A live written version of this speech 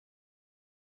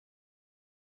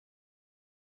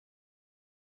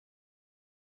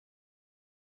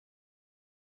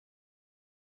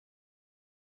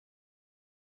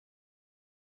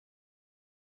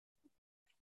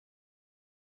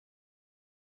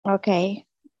Okay.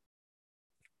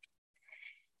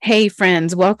 Hey,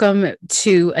 friends, welcome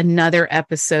to another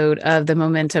episode of the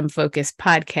Momentum Focus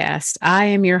podcast. I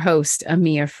am your host,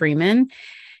 Amia Freeman,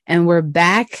 and we're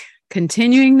back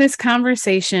continuing this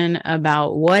conversation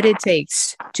about what it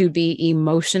takes to be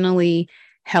emotionally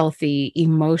healthy,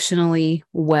 emotionally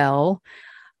well,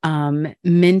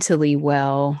 mentally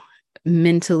well,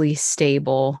 mentally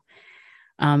stable,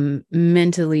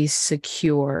 mentally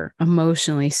secure,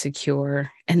 emotionally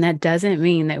secure. And that doesn't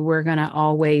mean that we're going to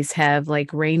always have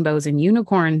like rainbows and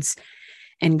unicorns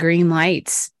and green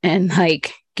lights and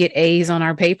like get A's on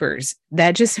our papers.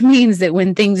 That just means that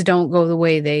when things don't go the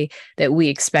way that we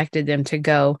expected them to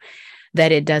go,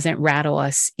 that it doesn't rattle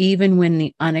us, even when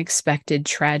the unexpected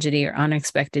tragedy or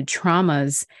unexpected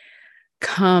traumas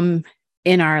come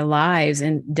in our lives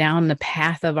and down the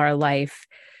path of our life,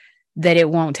 that it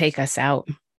won't take us out.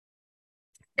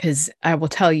 Because I will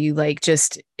tell you, like,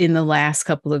 just in the last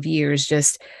couple of years,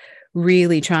 just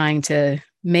really trying to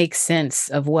make sense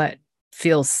of what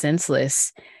feels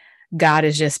senseless, God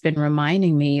has just been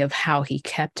reminding me of how He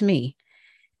kept me.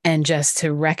 And just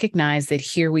to recognize that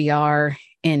here we are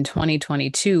in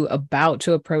 2022, about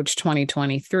to approach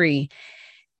 2023.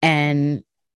 And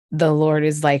the Lord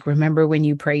is like, remember when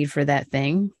you prayed for that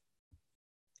thing?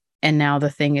 And now the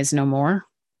thing is no more.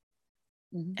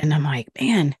 Mhm. And I'm like,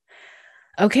 man,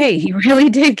 okay, He really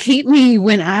did keep me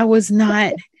when I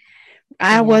wasn't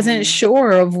Yeah.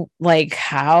 sure of like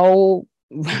how,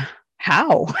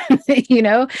 you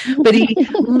know, but He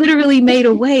literally made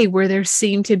a way where there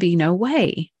seemed to be no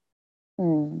way.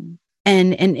 Mm.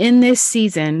 And in this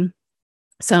season,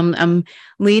 so I'm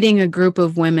leading a group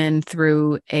of women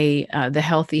through the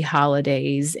healthy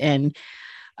holidays, and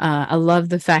I love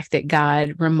the fact that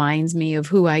God reminds me of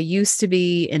who I used to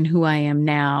be and who I am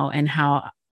now, and how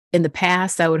in the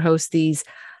past I would host these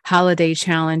holiday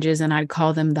challenges and I'd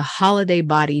call them the holiday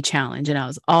body challenge. And I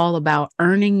was all about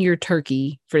earning your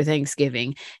turkey for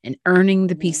Thanksgiving and earning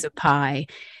the piece Mm. of pie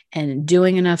and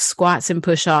doing enough squats and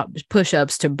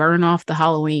push-ups to burn off the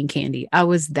Halloween candy. I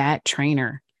was that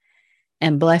trainer,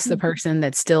 and bless the person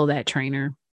that's still that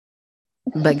trainer.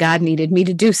 But God needed me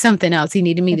to do something else. He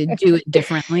needed me to do it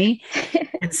differently.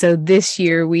 And so this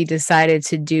year we decided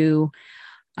to do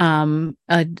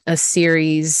a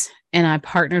series, and I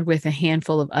partnered with a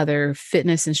handful of other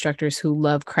fitness instructors who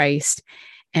love Christ.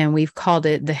 And we've called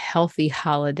it the Healthy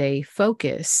Holiday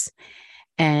Focus.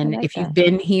 I And like if you've that.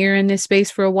 been here in this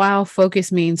space for a while,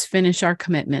 focus means finish our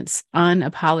commitments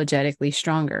unapologetically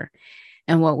stronger.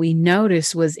 And what we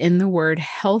noticed was in the word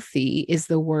healthy is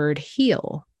the word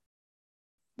heal,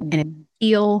 and it's Mm.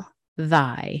 heal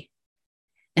thy.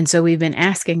 And so we've been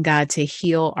asking God to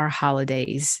heal our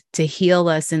holidays, to heal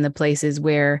us in the places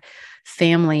where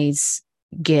families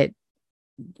get,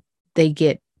 they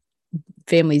get,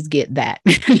 families get that.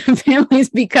 Families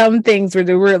become things where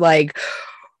we're like,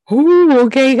 oh,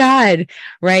 okay, God,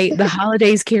 right? The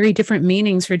holidays carry different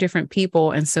meanings for different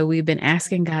people. And so we've been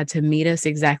asking God to meet us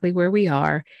exactly where we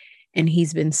are. And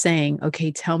He's been saying,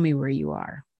 okay, tell me where you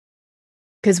are.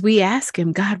 Because we ask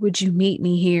Him, God, would you meet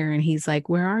me here? And He's like,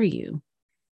 where are you?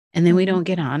 And then we Mhm. don't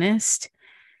get honest,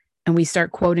 and we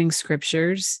start quoting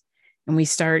scriptures, and we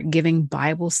start giving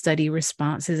Bible study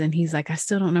responses. And He's like, I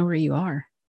still don't know where you are,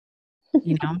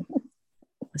 you know?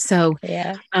 So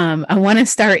Yeah. I want to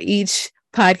start each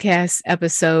podcast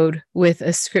episode with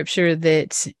a scripture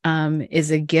that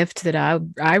is a gift that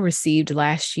I received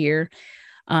last year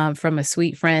from a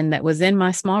sweet friend that was in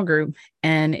my small group.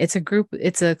 And it's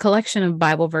a collection of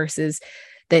Bible verses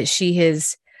that she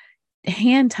has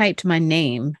hand typed my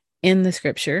name in the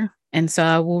scripture. And so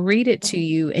I will read it to Mhm.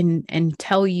 you and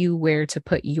tell you where to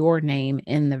put your name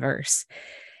in the verse.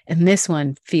 And this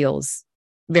one feels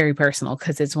very personal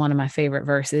because it's one of my favorite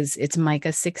verses. It's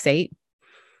Micah 6:8.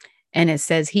 And it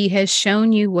says, He has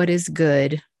shown you what is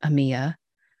good, Amia.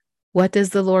 What does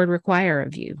the Lord require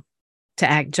of you? To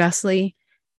act justly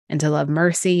and to love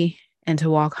mercy and to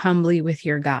walk humbly with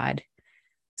your God.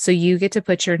 So you get to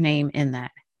put your name in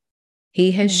that.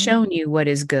 He has Mhm. shown you what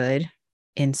is good.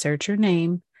 Insert your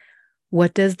name.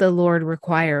 What does the Lord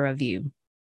require of you?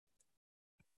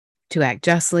 To act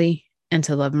justly and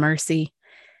to love mercy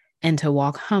and to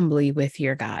walk humbly with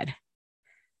your God.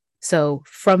 So,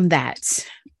 from that,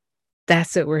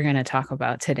 that's what we're going to talk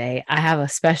about today. I have a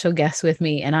special guest with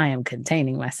me, and I am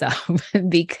containing myself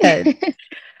because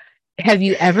have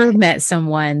you ever met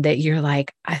someone that you're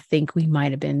like, I think we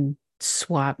might have been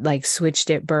swapped, like switched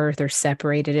at birth or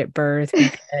separated at birth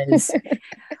because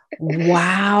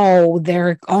wow,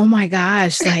 they're oh my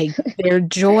gosh, like their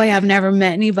joy. I've never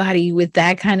met anybody with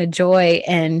that kind of joy,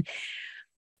 and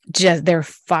just their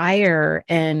fire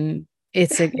and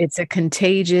it's a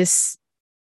contagious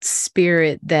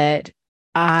spirit that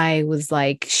I was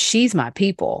like, she's my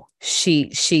people.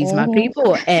 She's my Mhm.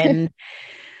 people. And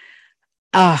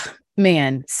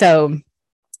man, so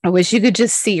I wish you could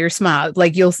just see her smile.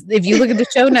 Like if you look at the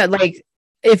show note, like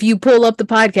if you pull up the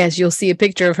podcast, you'll see a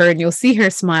picture of her and you'll see her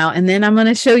smile. And then I'm going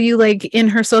to show you like in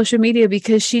her social media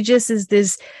because she just is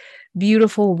this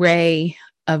beautiful ray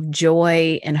of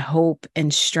joy and hope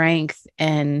and strength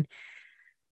and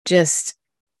just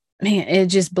man, it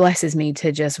just blesses me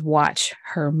to just watch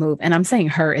her move. And I'm saying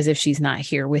her as if she's not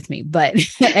here with me, but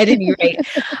at any rate,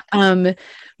 um,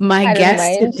 my I don't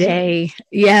guest mind. today,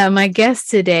 my guest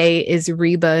today is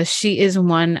Reba. She is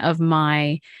one of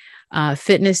my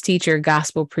fitness teacher,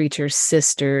 gospel preacher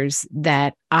sisters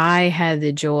that I had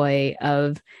the joy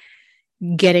of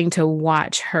getting to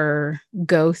watch her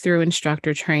go through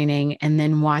instructor training and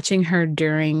then watching her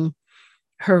during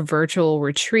her virtual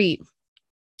retreat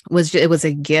it was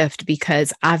a gift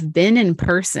because I've been in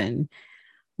person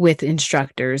with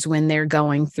instructors when they're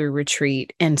going through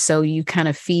retreat. And so you kind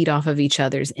of feed off of each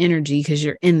other's energy because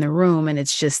you're in the room and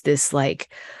it's just this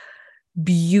like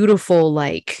beautiful,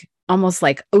 like almost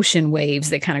like ocean waves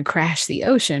that kind of crash the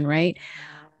ocean, right?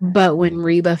 But when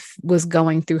Reba was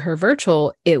going through her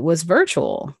virtual, it was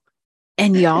virtual.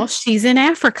 And y'all, she's in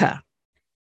Africa.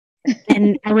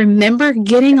 And I remember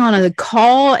getting on a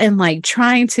call and like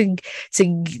trying to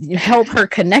help her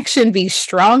connection be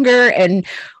stronger. And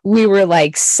we were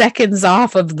like seconds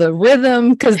off of the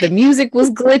rhythm because the music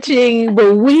was glitching,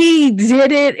 but we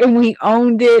did it and we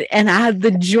owned it. And I had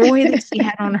the joy that she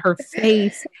had on her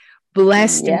face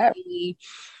blessed Yep. me.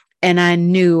 And I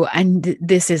knew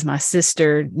this is my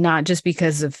sister, not just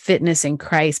because of fitness in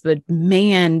Christ, but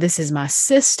man, this is my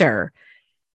sister.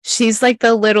 She's like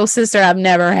the little sister I've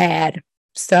never had.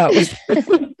 So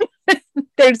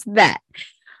there's that.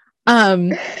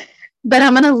 Um, but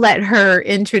I'm going to let her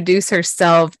introduce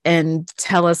herself and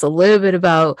tell us a little bit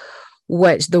about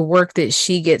what the work that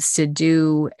she gets to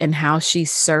do and how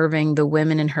she's serving the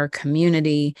women in her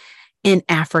community in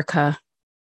Africa.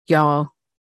 Y'all,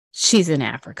 she's in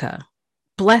Africa.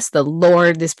 Bless the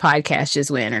Lord, this podcast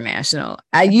just went international.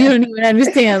 You don't even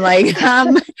understand. Like,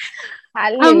 I'm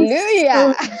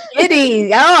Hallelujah. so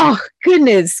giddy. Oh,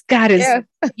 goodness. God is Yeah.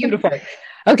 beautiful.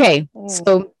 Okay.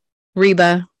 So,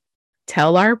 Reba,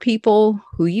 tell our people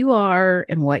who you are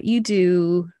and what you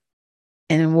do,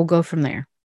 and then we'll go from there.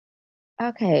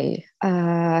 Okay.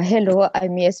 Hello,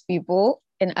 Amia's people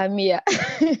and Amia.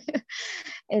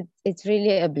 It's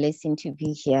really a blessing to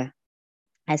be here.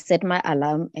 I set my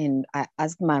alarm and I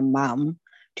asked my mom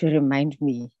to remind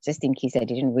me just in case I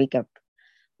didn't wake up.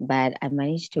 But I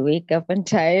managed to wake up on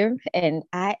time and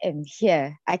I am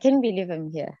here. I can't believe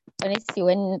I'm here. Honestly,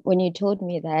 when you told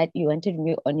me that you wanted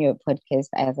me on your podcast,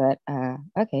 I thought,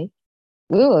 okay,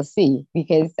 we will see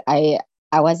because I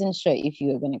wasn't sure if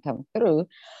you were gonna come through,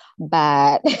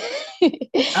 but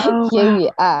Oh, here we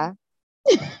are.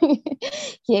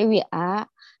 Here we are.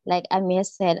 Like Amir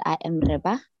said, I am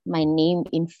Reba. My name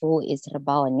in full is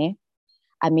Rebaone.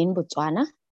 I'm in Botswana.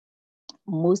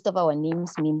 Most of our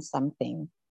names mean something.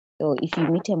 So if you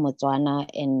meet a Motswana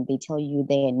and they tell you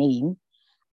their name,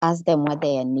 ask them what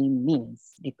their name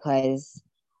means because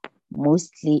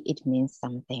mostly it means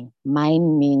something.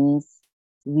 Mine means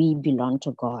we belong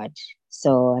to God.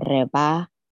 So Reba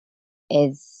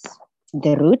is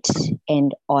the root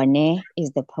and One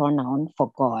is the pronoun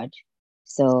for God.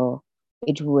 So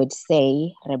it would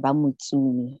say Reba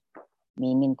Mutsumi,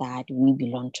 meaning that we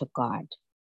belong to God.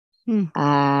 hmm.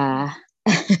 Uh,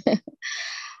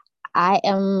 I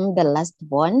am the last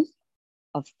born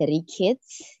of three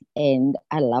kids, and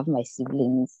I love my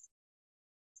siblings.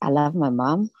 I love my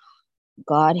mom.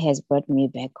 God has brought me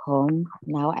back home.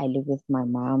 Now I live with my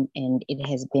mom, and it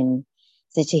has been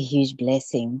such a huge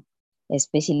blessing,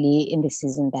 especially in the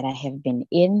season that I have been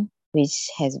in, which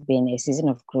has been a season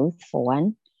of growth for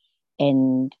one,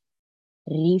 and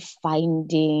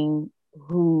refinding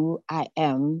who I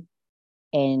am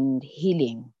and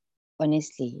healing.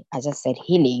 Honestly, I just said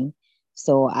healing.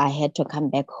 So I had to come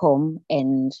back home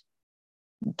and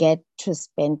get to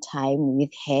spend time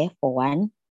with her for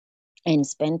one and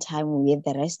spend time with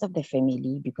the rest of the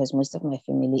family because most of my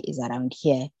family is around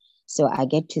here. So I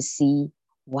get to see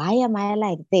why am I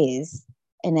like this?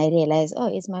 And I realize, oh,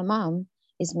 it's my mom,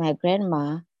 it's my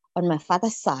grandma on my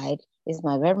father's side, it's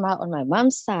my grandma on my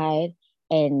mom's side.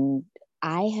 And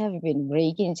I have been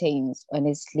breaking chains,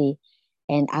 honestly.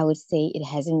 And I would say it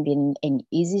hasn't been an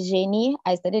easy journey.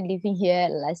 I started living here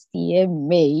last year,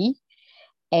 May,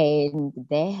 and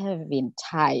there have been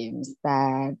times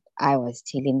that I was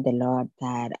telling the Lord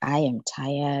that I am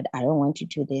tired. I don't want to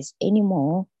do this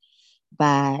anymore.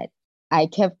 But I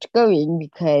kept going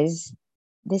because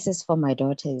this is for my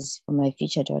daughters, for my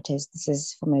future daughters. This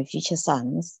is for my future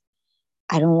sons.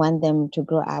 I don't want them to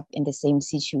grow up in the same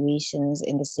situations,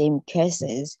 in the same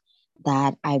curses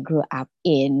that I grew up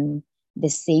in, the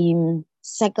same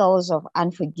cycles of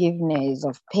unforgiveness,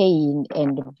 of pain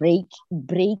and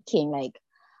breaking. Like,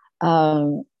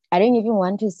 I don't even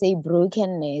want to say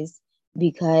brokenness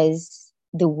because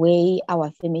the way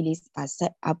our families are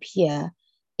set up here,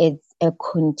 it's a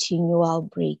continual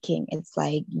breaking. It's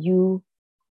like you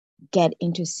get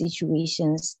into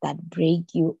situations that break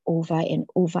you over and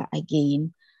over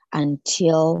again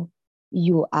until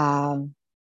you are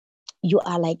you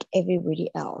are like everybody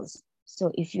else.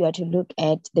 So if you are to look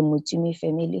at the Mutumi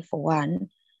family for one,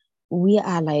 we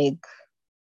are like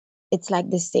it's like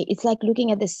the same, it's like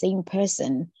looking at the same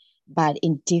person but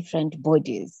in different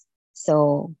bodies.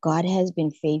 So God has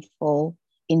been faithful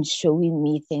in showing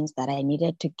me things that I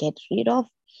needed to get rid of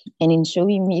and in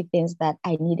showing me things that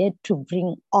I needed to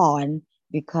bring on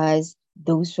because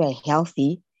those were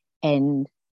healthy and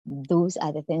those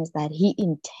are the things that he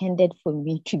intended for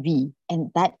me to be, and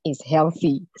that is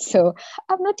healthy. So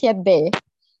I'm not yet there,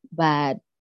 but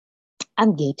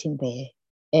I'm getting there.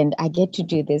 And I get to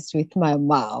do this with my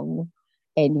mom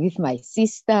and with my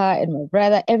sister and my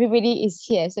brother. Everybody is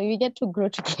here. So we get to grow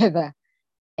together.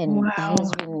 And that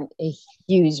has Wow. been a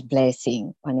huge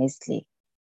blessing, honestly.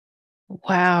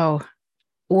 Wow.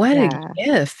 What a Yeah,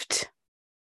 gift.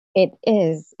 it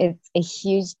is. It's a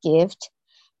huge gift.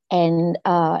 And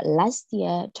last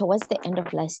year, towards the end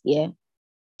of last year,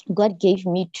 God gave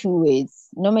me two words.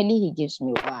 Normally, He gives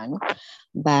me one,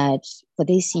 but for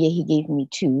this year, He gave me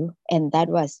two, and that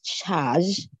was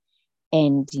charge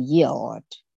and yield.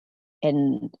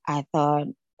 And I thought,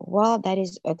 well, that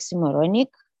is oxymoronic,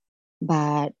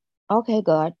 but okay,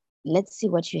 God, let's see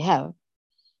what you have.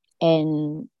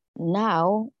 And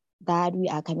now that we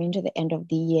are coming to the end of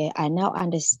the year, I now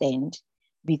understand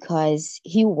because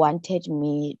He wanted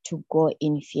me to go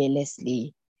in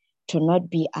fearlessly, to not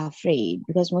be afraid.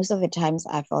 Because most of the times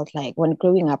I felt like, when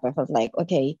growing up, I felt like,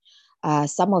 okay,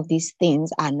 some of these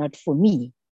things are not for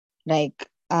me. Like,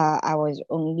 I was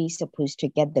only supposed to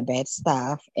get the bad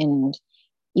stuff, and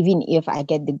even if I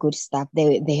get the good stuff,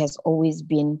 there has always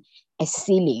been a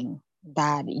ceiling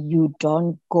that you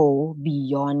don't go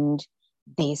beyond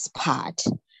this part.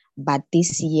 But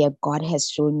this year, God has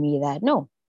shown me that no,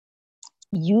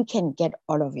 you can get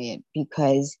all of it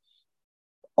because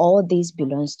all this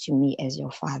belongs to me as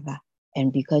your father.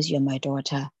 And because you're my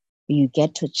daughter, you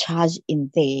get to charge in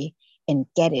there and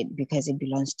get it because it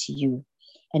belongs to you.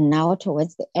 And now,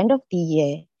 towards the end of the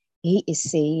year, he is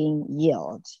saying,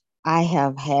 yield. I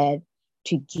have had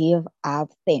to give up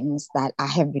things that I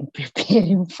have been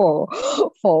preparing for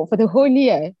the whole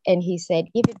year. And he said,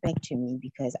 give it back to me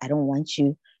because I don't want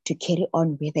you to carry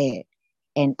on with it.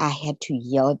 And I had to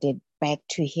yield it back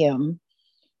to him,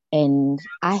 and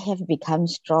I have become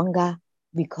stronger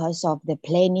because of the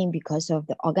planning, because of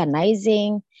the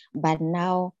organizing. But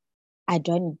now I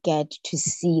don't get to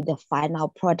see the final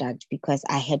product because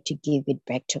I had to give it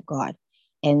back to God.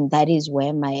 And that is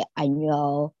where my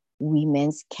annual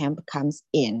women's camp comes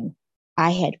in.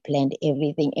 I had planned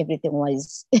everything. Everything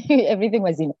was everything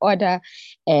was in order.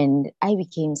 And I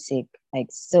became sick, like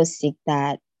so sick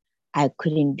that I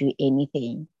couldn't do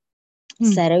anything. Hmm.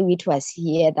 Sarawit was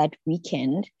here that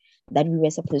weekend that we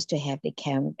were supposed to have the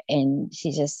camp. And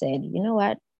she just said, you know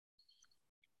what?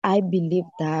 I believe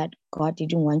that God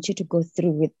didn't want you to go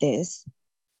through with this.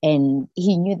 And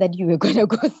he knew that you were going to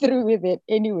go through with it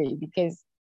anyway, because,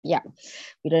 yeah,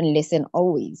 we don't listen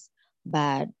always.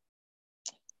 But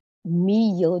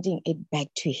me yielding it back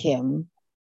to him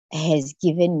has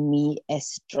given me a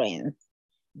strength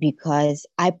because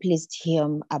I placed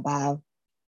him above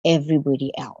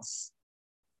everybody else.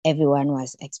 Everyone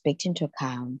was expecting to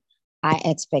come. I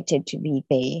expected to be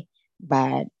there,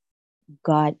 but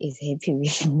God is happy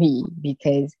with me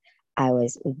because I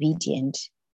was obedient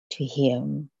to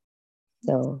Him.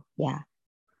 So, yeah.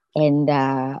 And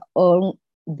on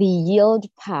the yield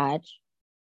part,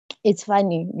 it's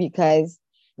funny because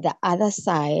the other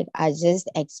side, I just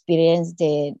experienced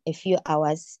it a few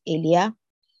hours earlier.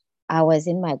 I was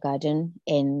in my garden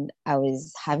and I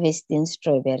was harvesting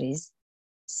strawberries.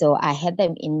 So I had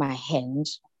them in my hand,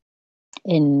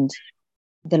 and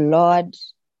the Lord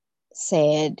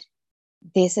said,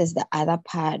 this is the other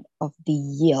part of the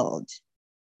yield,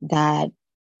 that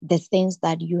the things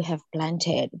that you have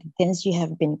planted, the things you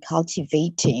have been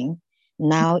cultivating,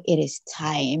 now it is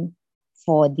time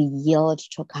for the yield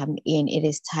to come in. It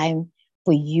is time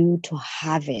for you to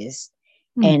harvest.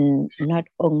 Hmm. And not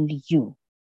only you,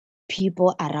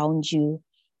 people around you,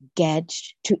 get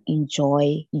to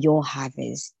enjoy your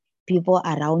harvest. People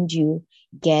around you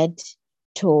get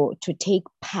to take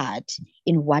part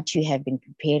in what you have been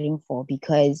preparing for,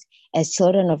 because as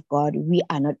children of God, we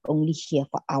are not only here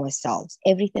for ourselves.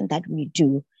 Everything that we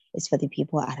do is for the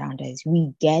people around us.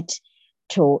 We get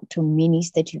to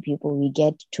minister to people. We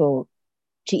get to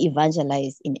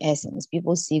evangelize. In essence,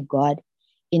 people see God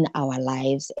in our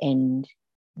lives and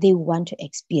they want to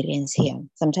experience him.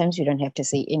 Sometimes you don't have to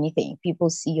say anything. People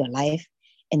see your life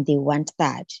and they want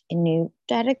that, and you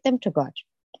direct them to God.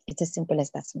 It's as simple as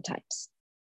that sometimes.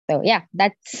 So yeah,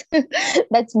 that's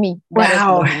that's me. That was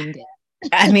Wow. long-winded.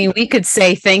 I mean, we could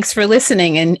say thanks for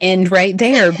listening and end right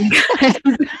there. Because,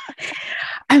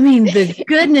 I mean, the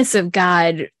goodness of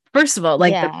God, first of all,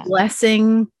 like Yeah.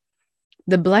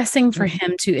 the blessing for Mhm.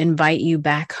 him to invite you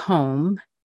back home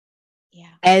Yeah.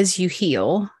 as you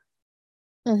heal,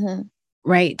 Mhm.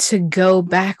 right? To go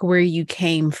back where you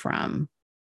came from.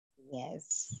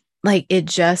 Yes. Like it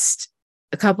just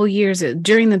a couple years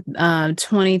during the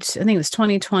 20, I think it was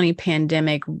 2020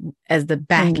 pandemic, as the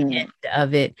back Mhm. end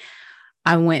of it,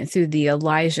 I went through the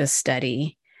Elijah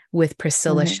study with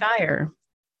Priscilla Mhm. Shire.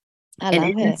 I And in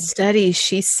love the it. study,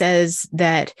 she says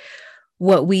that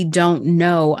what we don't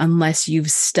know unless you've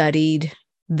studied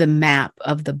the map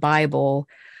of the Bible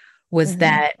was Mhm.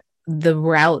 that the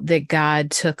route that God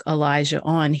took Elijah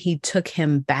on, he took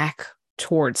him back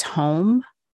towards home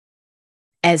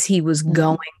as he was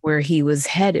going Mhm. where he was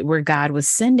headed, where God was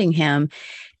sending him.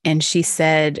 And she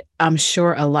said, I'm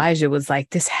sure Elijah was like,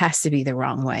 this has to be the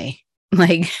wrong way.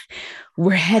 Like,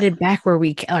 we're headed back where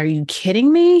are you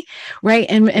kidding me? Right.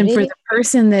 And for Really? the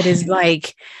person that is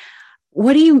like,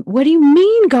 what do you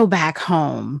mean go back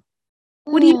home?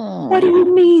 What do Mm.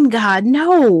 you mean, God?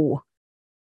 No.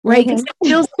 Right. Because Mhm. it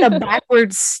feels like a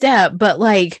backward step, but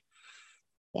like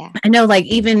Yeah. I know, like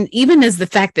even as the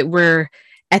fact that we're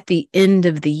at the end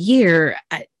of the year,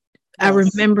 I Yes.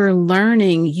 remember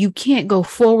learning you can't go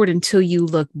forward until you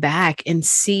look back and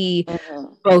see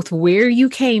Mhm. both where you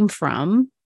came from,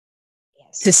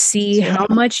 to Yes. see So how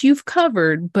much you've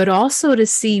covered, but also to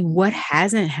see what mhm.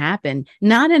 hasn't happened,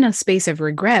 not in a space of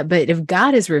regret, but if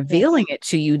God is Yes. revealing it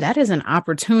to you, that is an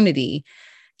opportunity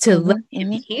to let Mhm.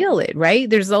 him Mhm. heal it, right?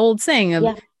 There's the old saying of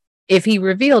Yeah. if he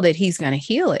revealed it, he's going to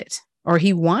heal it or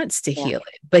he wants to Yeah. heal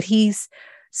it. But he's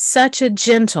such a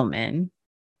gentleman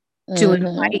to Mhm.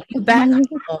 invite you back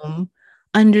home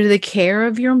under the care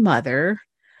of your mother,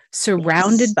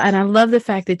 surrounded Yes. by, and I love the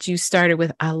fact that you started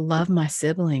with, I love my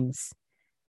siblings.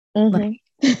 Like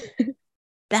Mhm.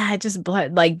 that just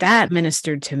like that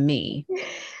ministered to me.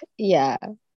 Yeah.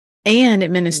 And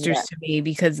it ministers Yeah. to me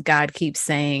because God keeps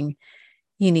saying,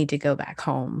 you need to go back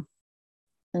home.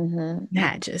 Mhm.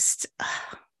 That just,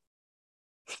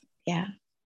 Yeah.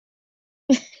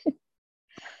 I'm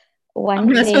One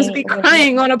not supposed to thing be when you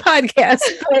crying on a podcast,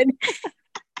 but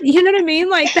you know what I mean?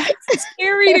 Like that's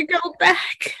scary to go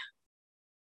back.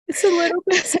 It's a little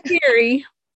bit scary.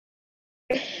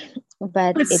 but But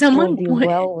it will someone, be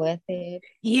well worth it.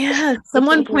 yeah, It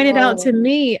someone will be pointed well out to worth it.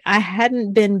 me I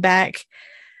hadn't been back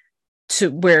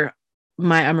to where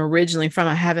I'm originally from.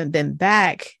 I haven't been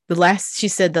back. She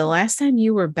said the last time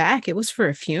you were back, it was for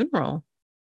a funeral.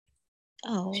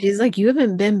 Oh. She's like, you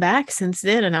haven't been back since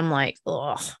then. And I'm like,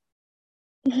 oh.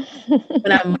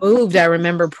 When I moved, I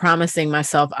remember promising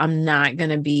myself, I'm not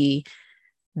going to be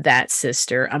that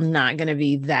sister. I'm not going to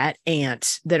be that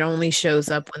aunt that only shows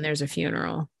up when there's a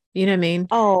funeral. You know what I mean?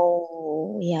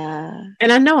 Oh, yeah.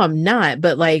 And I know I'm not,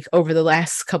 but like over the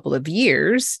last couple of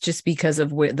years, just because of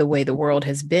the way the world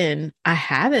has been, I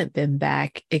haven't been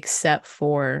back except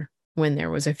for when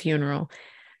there was a funeral.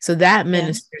 So that Yeah.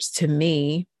 ministers to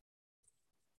me,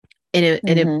 and it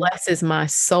Mm-hmm. blesses my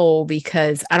soul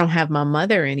because I don't have my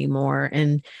mother anymore.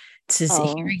 And to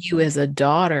hear Oh. you as a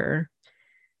daughter,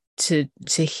 to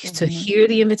Mm-hmm. hear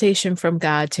the invitation from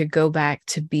God to go back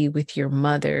to be with your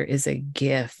mother is a Yeah.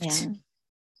 gift.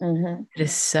 Mm-hmm. It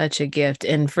is such a gift.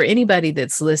 And for anybody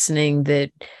that's listening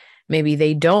that maybe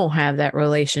they don't have that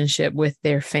relationship with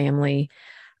their family,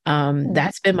 Mm-hmm.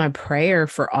 that's been my prayer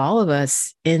for all of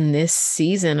us in this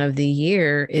season of the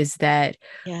year is that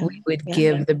Yeah. we would Yeah.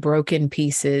 give the broken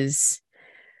pieces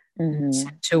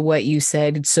Mm-hmm. to what you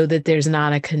said so that there's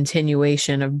not a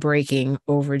continuation of breaking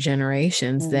over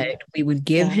generations, that Mm-hmm. we would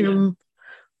give Yeah. him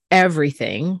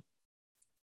everything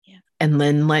Yeah. and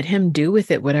then let him do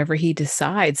with it whatever he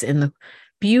decides. And the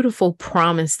beautiful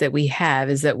promise that we have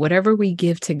is that whatever we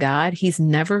give to God, he's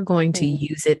never going to Mm-hmm.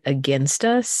 use it against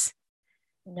us.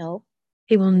 No.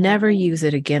 He will No. never use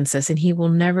it against us and he will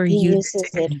never He use it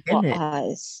uses to it for condemn it.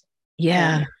 us.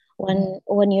 Yeah. Yeah.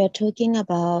 When you're talking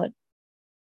about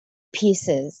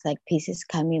pieces, like pieces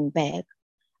coming back.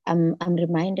 I'm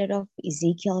reminded of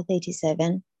Ezekiel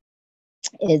 37.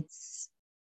 It's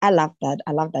I love that.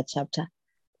 I love that chapter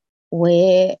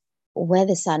where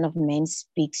the Son of Man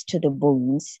speaks to the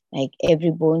bones, like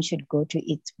every bone should go to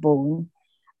its bone.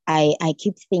 I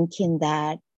keep thinking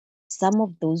that some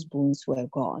of those bones were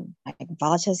gone. Like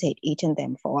vultures had eaten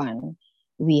them for one.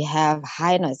 We have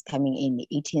hyenas coming in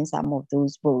eating some of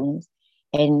those bones.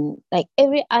 And like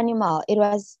every animal, it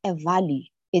was a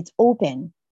valley. It's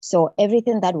open. So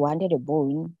everything that wanted a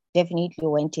bone definitely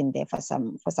went in there for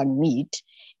some meat.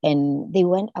 And they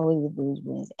went away with those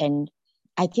bones. And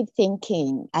I keep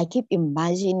thinking, I keep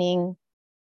imagining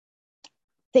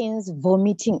things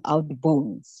vomiting out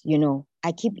bones, you know.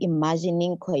 I keep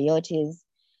imagining coyotes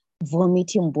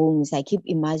vomiting bones. I keep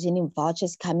imagining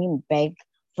vultures coming back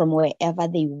from wherever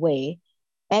they were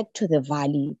back to the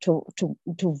valley to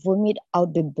vomit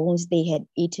out the bones they had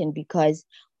eaten because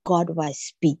God was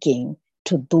speaking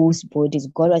to those bodies.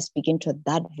 God was speaking to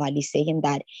that valley, saying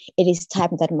that it is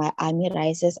time that my army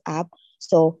rises up.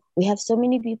 So we have so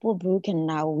many people broken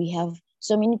now. We have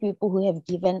so many people who have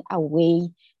given away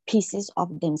pieces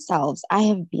of themselves. I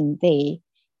have been there.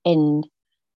 And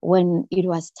when it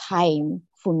was time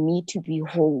for me to be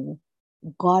whole,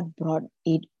 God brought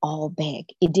it all back.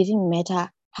 It didn't matter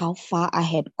how far I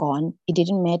had gone, it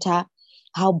didn't matter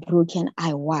how broken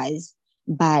I was,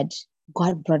 but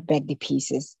God brought back the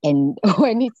pieces. And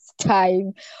when it's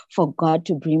time for God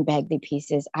to bring back the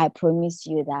pieces, I promise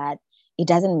you that it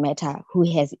doesn't matter who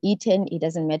has eaten, it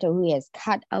doesn't matter who has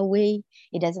cut away,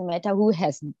 it doesn't matter who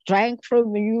has drank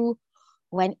from you.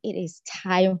 When it is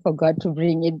time for God to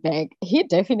bring it back, He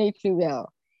definitely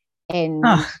will. And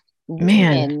Oh,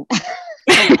 man. women,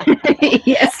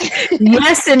 Yes.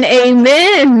 Yes, and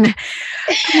amen.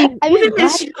 I mean, I even mean, God,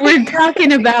 as you were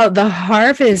talking about the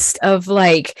harvest of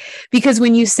like, because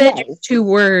when you said your yes, two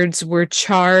words were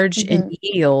charge and mm-hmm.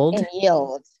 yield, And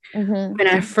yield. Mm-hmm. when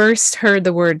I first heard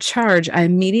the word charge, I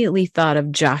immediately thought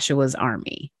of Joshua's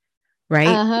army, right?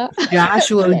 Uh-huh.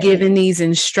 Joshua Yes. given these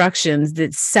instructions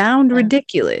that sound Uh,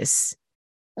 ridiculous,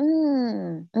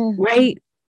 mm. right?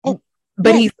 And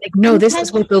But yes, he's like, no, this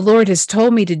is sometimes, what the Lord has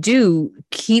told me to do.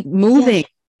 Keep yeah. moving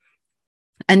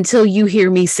until you hear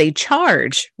me say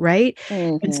charge, right?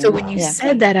 And so Mm-hmm. when you Yeah.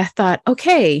 said that, I thought,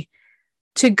 okay,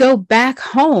 to go back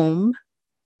home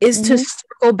is to Mm-hmm.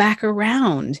 circle back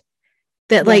around.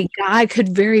 That Yeah. like God could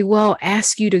very well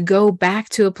ask you to go back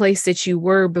to a place that you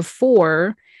were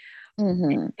before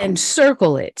Mm-hmm. and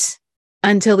circle it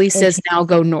until he says, It, now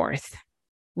go north,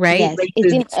 right? yes. Like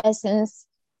It's the, in essence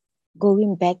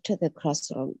going back to the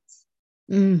crossroads,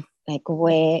 mm, like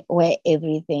where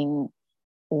everything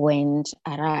went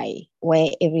awry, where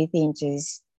everything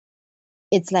just,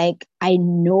 it's like I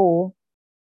know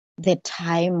the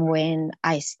time when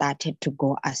I started to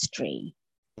go astray.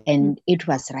 And it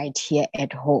was right here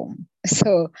at home.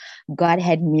 So God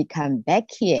had me come back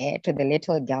here to the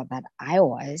little girl that I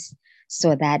was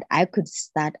so that I could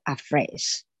start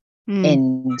afresh mm,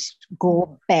 and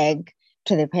go back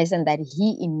to the person that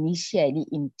He initially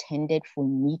intended for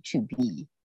me to be. mm.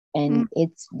 And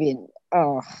it's been,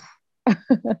 oh,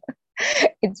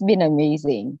 it's been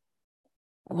amazing.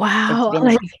 It's Wow. been,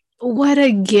 Like, what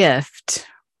a gift.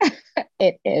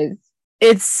 it is.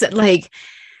 It's like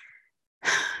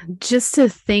just to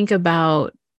think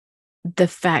about the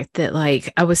fact that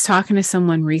like I was talking to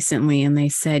someone recently and they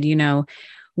said,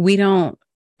 we don't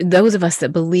those of us that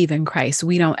believe in Christ,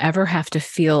 we don't ever have to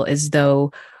feel as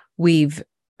though we've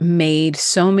made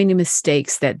so many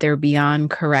mistakes that they're beyond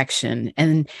correction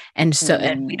and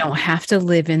we Mm, don't have to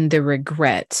live in the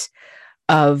regret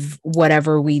of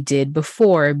whatever we did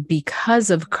before because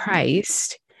of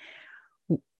Christ.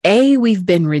 A, we've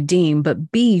been redeemed,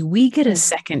 but B, we get a mm.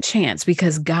 second chance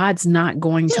because God's not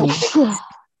going to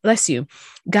bless you.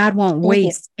 God won't Thank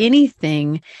you. waste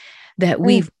anything that Mm,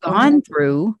 we've mhm. gone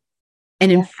through.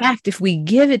 And in Yeah. fact, if we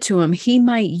give it to him, he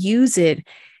might use it.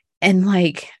 And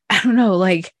like, I don't know,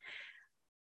 like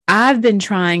I've been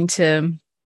trying to,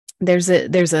 there's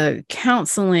a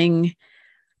counseling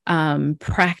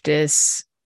practice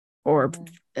or Mm,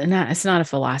 not, it's not a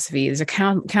philosophy. There's a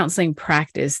counseling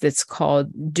practice that's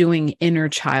called doing inner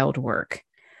child work,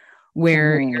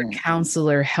 where your mhm,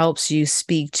 counselor helps you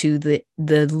speak to the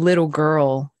little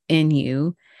girl in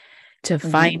you to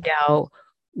mhm, find out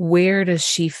where does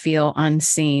she feel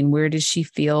unseen, where does she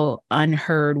feel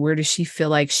unheard, where does she feel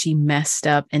like she messed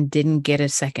up and didn't get a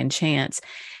second chance.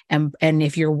 And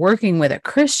if you're working with a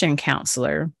Christian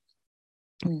counselor,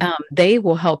 They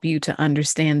will help you to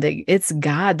understand that it's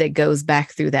God that goes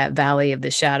back through that valley of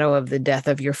the shadow of the death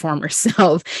of your former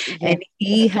self. Yes. And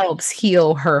he helps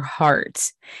heal her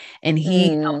heart. And he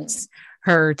Mm. helps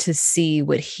her to see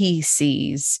what he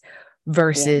sees Yeah.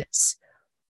 versus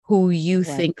who you What?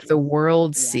 think the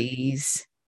world Yeah. sees.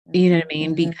 You know what I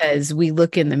mean? Because we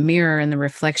look in the mirror and the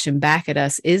reflection back at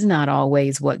us is not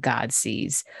always what God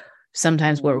sees.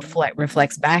 Sometimes what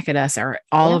reflects back at us are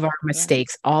all Yeah. of our Yeah.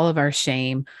 mistakes, all of our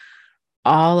shame,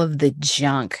 all of the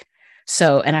junk.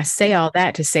 So, and I say all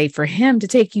that to say for him to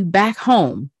take you back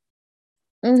home,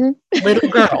 little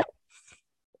girl,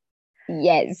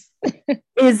 Yes.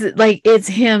 is like it's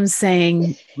him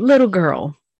saying, little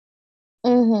girl,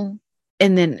 Mm-hmm.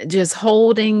 and then just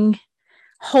holding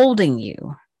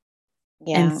you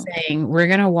and Yeah. saying, we're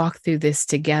going to walk through this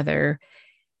together.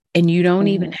 And you don't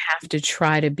even Mm-hmm. have to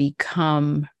try to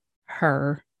become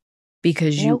her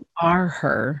because you Nope. are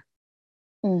her,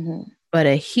 Mm-hmm. but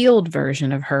a healed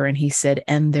version of her. And he said,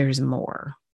 and there's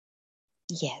more.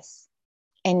 Yes.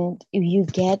 And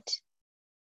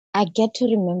I get to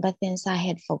remember things I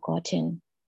had forgotten,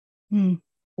 Mm.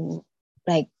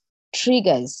 like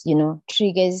triggers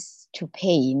to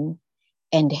pain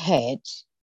and hurt.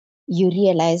 You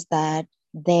realize that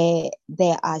there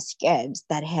are scabs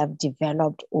that have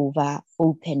developed over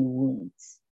open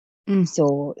wounds. Mm.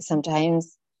 So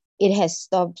sometimes it has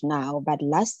stopped now, but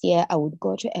last year I would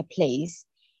go to a place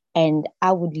and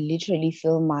I would literally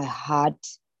feel my heart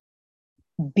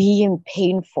being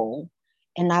painful.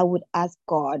 And I would ask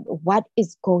God, what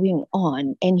is going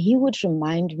on? And He would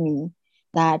remind me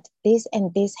that this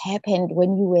and this happened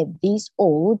when you were this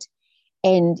old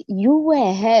and you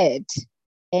were hurt.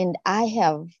 And I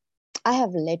have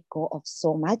let go of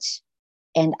so much,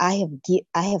 and I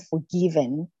have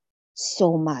forgiven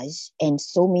so much and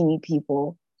so many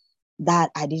people that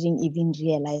I didn't even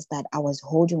realize that I was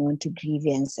holding on to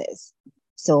grievances.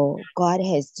 So God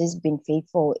has just been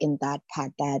faithful in that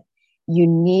part, that you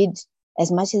need,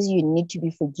 as much as you need to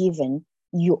be forgiven,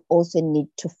 you also need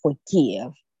to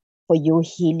forgive for your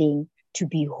healing to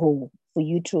be whole, for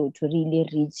you to really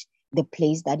reach the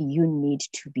place that you need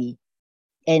to be.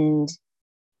 And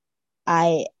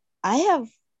I I have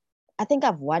I think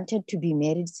I've wanted to be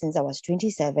married since I was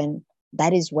 27.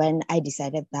 That is when I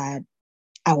decided that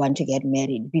I want to get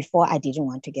married. Before, I didn't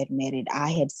want to get married.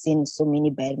 I had seen so many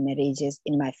bad marriages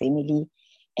in my family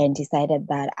and decided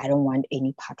that I don't want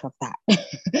any part of that.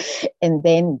 And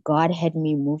then God had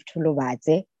me move to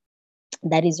Lovatse.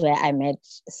 That is where I met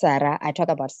Sarah. I talk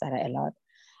about Sarah a lot.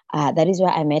 That is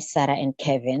where I met Sarah and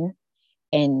Kevin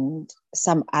and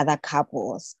some other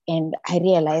couples. And I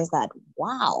realized that,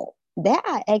 wow, there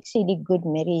are actually good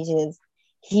marriages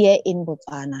here in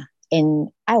Botswana. And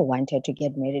I wanted to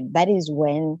get married. That is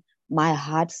when my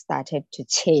heart started to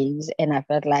change. And I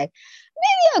felt like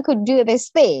maybe I could do this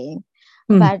thing.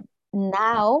 Mm. But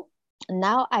now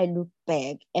I look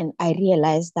back and I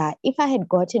realized that if I had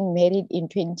gotten married in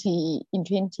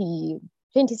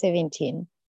 2017,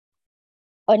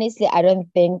 honestly, I don't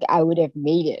think I would have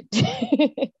made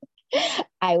it.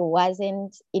 I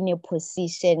wasn't in a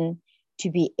position to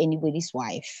be anybody's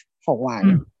wife, for one,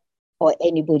 Mm. or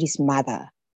anybody's mother.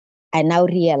 I now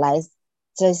realize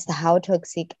just how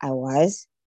toxic I was.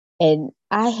 And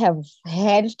I have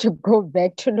had to go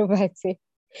back to Lovatse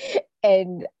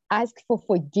and ask for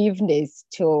forgiveness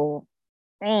to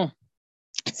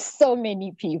so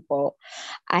many people.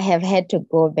 I have had to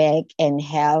go back and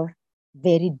have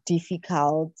very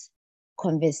difficult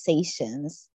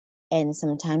conversations. And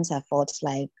sometimes I felt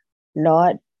like,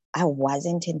 Lord, I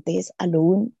wasn't in this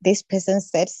alone. This person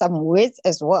said some words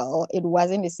as well. It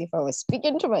wasn't as if I was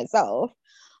speaking to myself,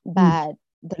 Mm. but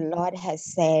the Lord has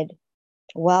said,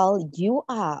 well, you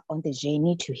are on the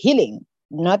journey to healing,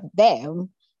 not them. Mm.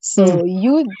 So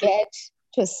you get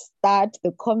to start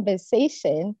the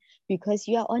conversation because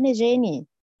you are on a journey.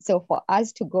 So for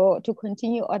us to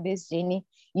continue on this journey,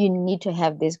 you need to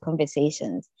have these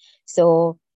conversations.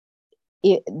 So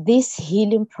this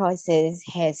healing process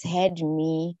has had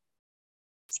me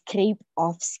scrape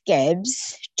off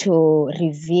scabs to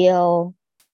reveal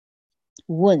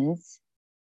wounds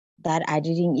that I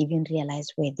didn't even realize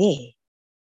were there.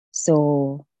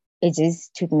 So it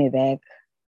just took me back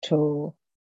to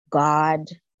God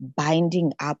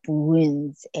binding up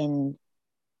wounds and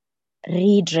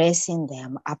redressing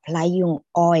them, applying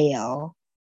oil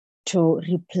to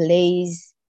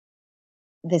replace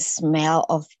the smell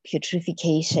of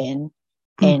putrefaction.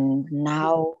 Mm. And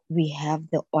now we have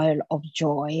the oil of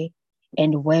joy.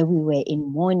 And where we were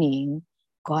in mourning,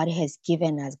 God has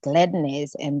given us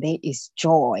gladness and there is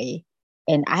joy.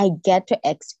 And I get to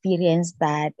experience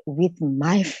that with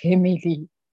my family.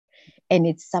 And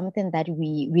it's something that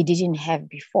we didn't have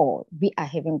before. We are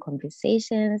having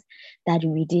conversations that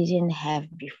we didn't have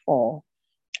before.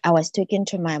 I was talking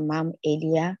to my mom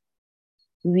earlier.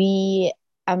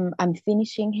 I'm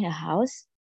finishing her house.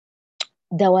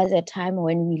 There was a time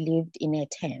when we lived in a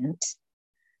tent.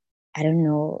 I don't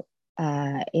know,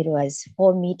 it was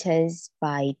 4 meters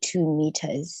by 2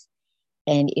 meters.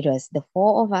 And it was the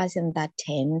four of us in that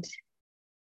tent.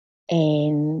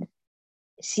 And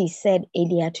she said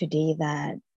earlier today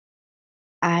that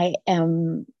I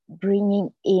am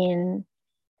bringing in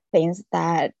things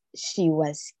that she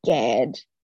was scared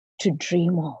to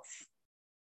dream of.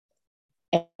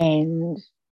 And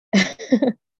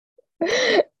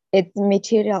it's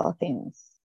material things.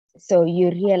 So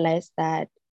you realize that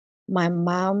my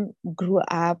mom grew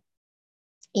up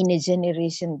in a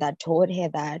generation that told her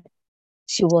that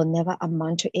she will never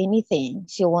amount to anything.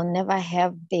 She will never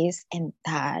have this and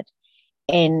that.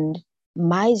 And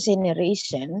my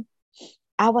generation,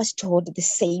 I was told the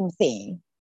same thing.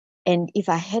 And if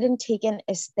I hadn't taken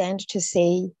a stand to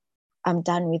say, I'm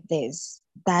done with this,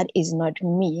 that is not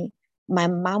me, my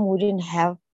mom wouldn't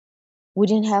have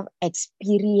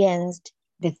experienced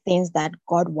the things that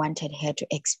God wanted her to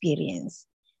experience.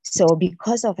 So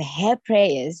because of her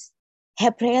prayers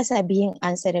are being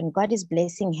answered, and God is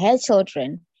blessing her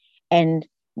children, and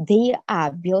they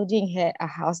are building her a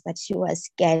house that she was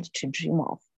scared to dream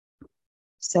of.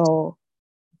 So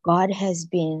God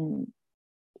He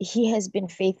has been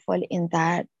faithful in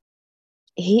that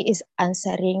He is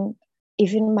answering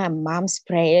even my mom's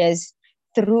prayers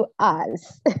through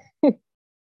us.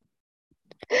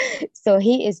 So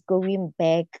He is going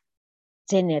back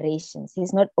generations.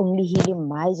 He's not only healing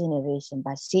my generation,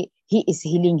 but He is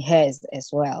healing hers as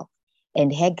well.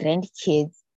 And her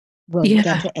grandkids will get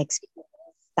Yeah. to experience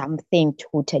something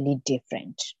totally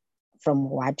different from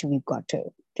what we got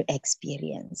to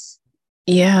experience.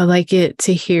 Yeah, like it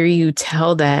to hear you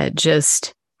tell that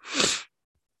just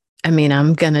I mean,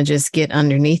 I'm gonna just get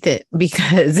underneath it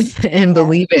because and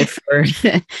believe it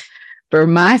for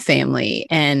my family.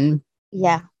 And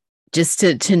Yeah. just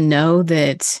to know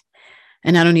that,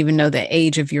 and I don't even know the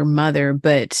age of your mother,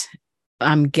 but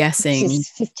I'm guessing. She's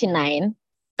 59.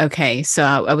 Okay, so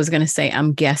I was gonna say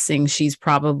I'm guessing she's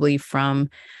probably from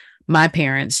my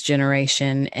parents'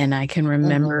 generation. And I can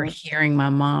remember hearing my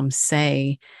mom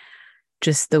say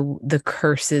just the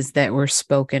curses that were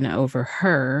spoken over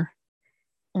her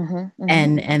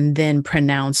and then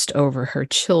pronounced over her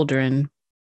children.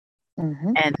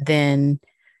 And then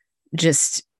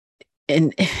just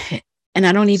and and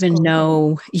I don't even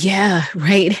know. Yeah,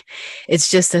 right. It's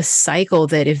just a cycle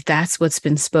that if that's what's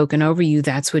been spoken over you,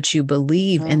 that's what you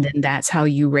believe. And then that's how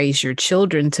you raise your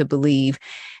children to believe.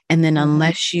 And then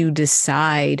unless you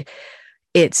decide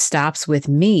it stops with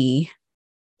me,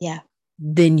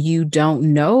 then you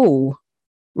don't know.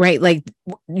 Right. Like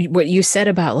what you said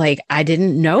about like, I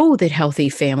didn't know that healthy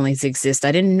families exist.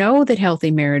 I didn't know that healthy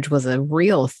marriage was a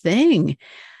real thing.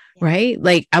 Right.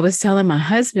 Like I was telling my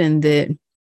husband that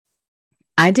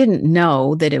I didn't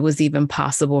know that it was even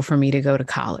possible for me to go to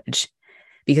college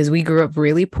because we grew up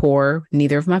really poor.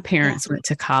 Neither of my parents went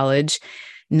to college.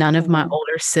 None of my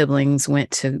older siblings went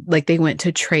to, like, they went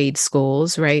to trade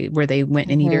schools, right? Where they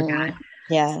went and either got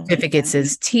certificates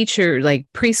as teacher, like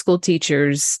preschool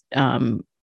teachers,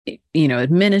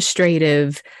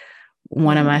 administrative.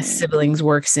 One of my siblings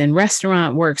works in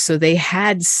restaurant work. So they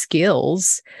had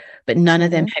skills, but none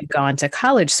of them had gone to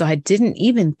college. So I didn't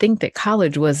even think that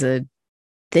college was a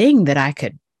thing that I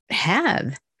could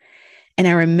have. And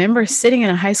I remember sitting in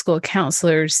a high school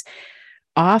counselor's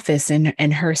office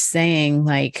and her saying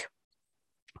like,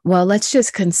 well, let's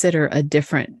just consider a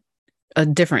different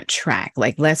track.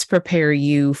 Like, let's prepare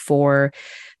you for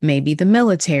maybe the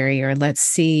military, or let's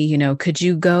see, could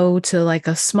you go to like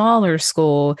a smaller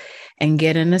school and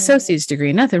get an associate's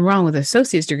degree? Nothing wrong with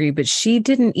associate's degree, but she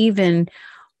didn't even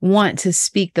want to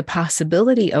speak the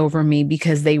possibility over me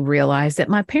because they realized that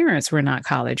my parents were not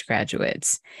college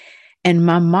graduates. And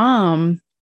my mom,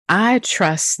 I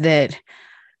trust that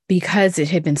because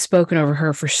it had been spoken over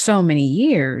her for so many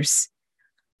years,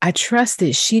 I trust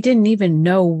that she didn't even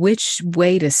know which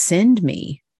way to send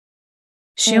me.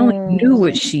 She only knew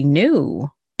what she knew.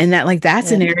 And that, like, that's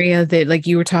an area that, like,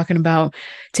 you were talking about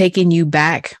taking you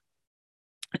back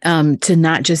to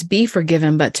not just be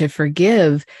forgiven, but to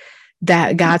forgive.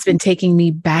 That God's been taking me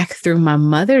back through my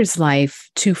mother's life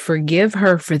to forgive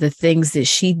her for the things that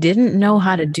she didn't know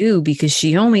how to do because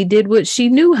she only did what she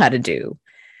knew how to do.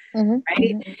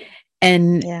 Right.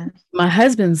 And my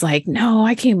husband's like, no,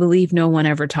 I can't believe no one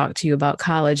ever talked to you about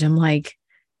college. I'm like,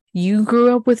 you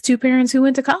grew up with two parents who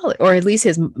went to college, or at least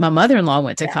my mother-in-law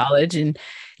went to Yeah. college, and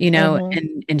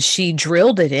and she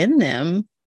drilled it in them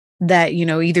that,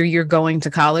 either you're going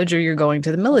to college or you're going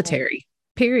to the military,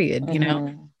 period,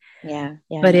 Yeah.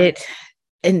 but Yeah.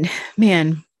 and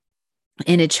man,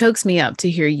 and it chokes me up to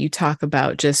hear you talk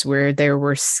about just where there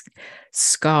were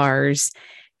scars,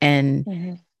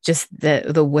 and just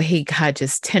the way God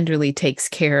just tenderly takes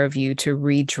care of you to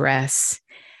redress.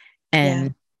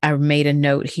 And I made a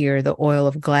note here, the oil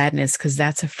of gladness, because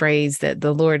that's a phrase that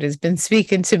the Lord has been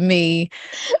speaking to me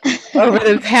over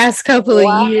the past couple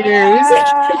of years.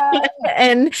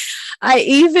 And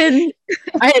I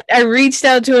reached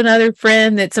out to another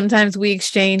friend that sometimes we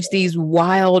exchange these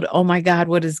wild, oh my God,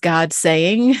 what is God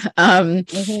saying? I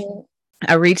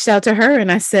reached out to her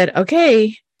and I said,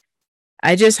 okay,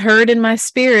 I just heard in my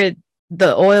spirit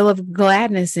the oil of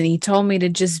gladness, and he told me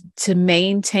to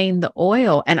maintain the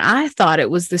oil. And I thought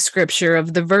it was the scripture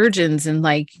of the virgins and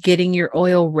like getting your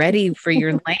oil ready for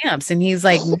your lamps. And he's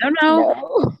like,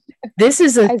 no. This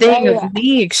is a thing of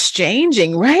me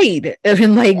exchanging, right?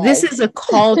 And like, this is a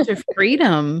call to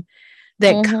freedom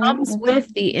that comes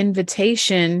with the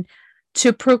invitation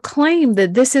to proclaim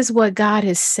that this is what God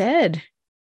has said,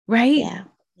 right?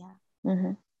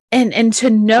 Yeah. And to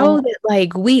know that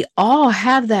like we all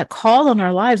have that call on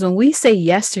our lives. When we say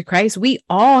yes to Christ, we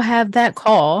all have that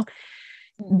call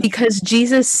because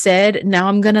Jesus said, now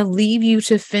I'm going to leave you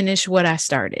to finish what I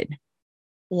started.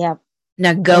 Yep.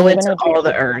 Now go into all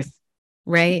the earth,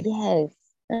 right? Yes.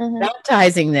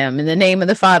 Baptizing them in the name of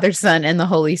the Father, Son, and the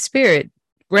Holy Spirit,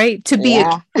 right? To be a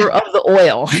keeper of the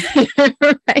oil,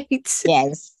 right?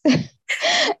 Yes.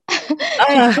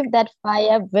 To keep that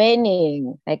fire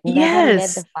burning, like never let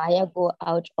the fire go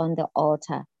out on the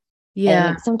altar. Yeah.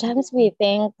 And sometimes we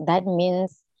think that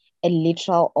means a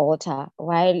literal altar,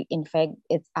 while in fact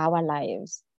it's our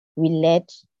lives. We let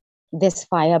this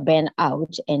fire burn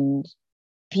out and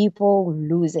people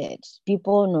lose it.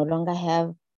 People no longer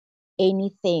have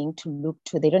anything to look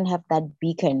to. They don't have that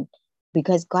beacon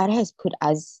because God has put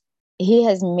us, He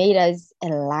has made us a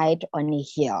light on a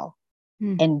hill.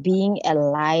 And being a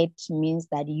light means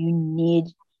that you need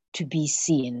to be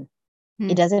seen.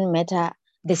 It doesn't matter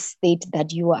the state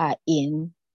that you are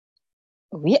in.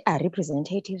 We are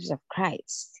representatives of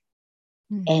Christ.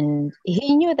 And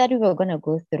He knew that we were going to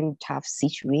go through tough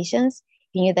situations.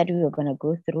 He knew that we were going to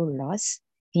go through loss.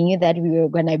 He knew that we were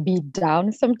going to be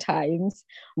down sometimes,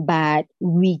 but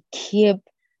we keep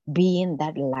being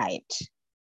that light.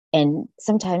 And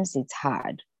sometimes it's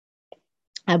hard.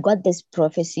 I got this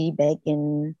prophecy back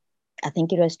in, I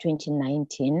think it was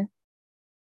 2019.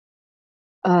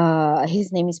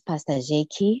 His name is Pastor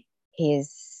Jackie.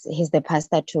 He's the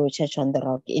pastor to Church on the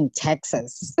Rock in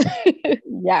Texas.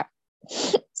 Yeah.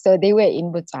 So they were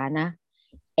in Botswana,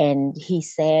 and he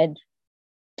said,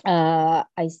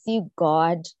 I see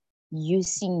God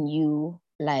using you.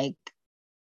 Like,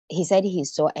 he said he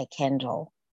saw a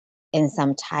candle, and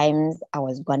sometimes I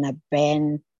was gonna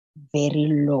burn very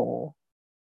low,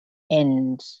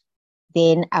 and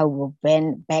then I will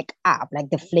burn back up, like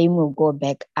the flame will go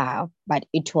back up, but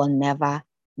it will never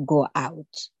go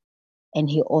out. And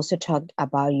he also talked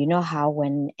about, how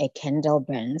when a candle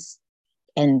burns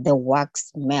and the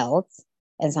wax melts,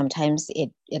 and sometimes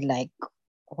it like,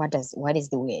 what is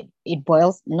the word? It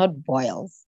boils, not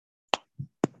boils.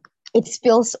 It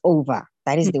spills over.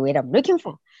 That is the word I'm looking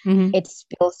for. It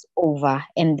spills over,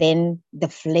 and then the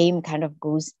flame kind of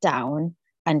goes down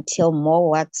until more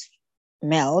wax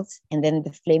melts, and then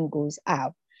the flame goes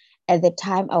up. At the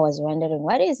time, I was wondering,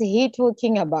 what is he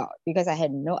talking about? Because I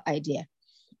had no idea.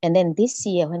 And then this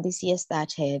year, when this year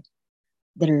started,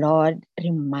 the Lord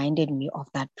reminded me of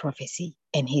that prophecy.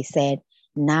 And he said,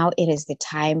 now it is the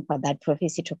time for that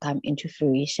prophecy to come into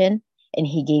fruition. And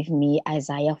he gave me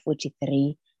Isaiah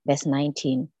 43, verse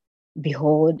 19.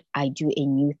 Behold, I do a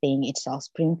new thing. It shall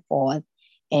spring forth,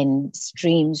 and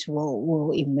streams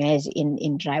will emerge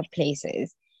in dry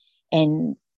places.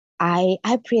 And I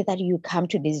pray that you come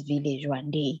to this village one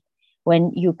day.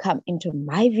 When you come into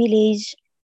my village,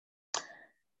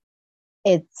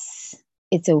 it's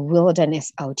a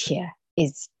wilderness out here.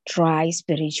 It's dry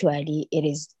spiritually. It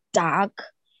is dark,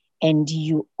 and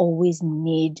you always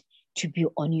need to be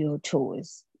on your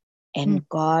toes. And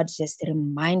God just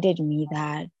reminded me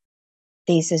that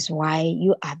this is why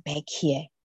you are back here.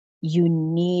 You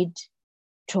need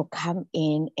to come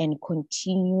in and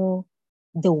continue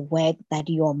the work that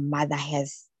your mother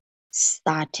has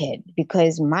started,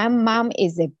 because my mom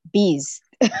is a beast.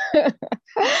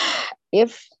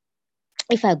 If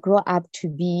I grow up to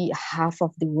be half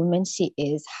of the woman she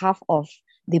is, half of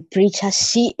the preacher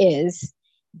she is,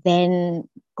 then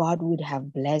God would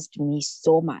have blessed me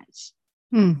so much.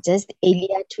 Mm. Just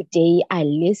earlier today, I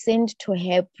listened to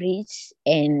her preach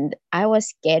and I was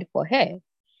scared for her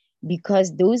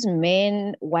because those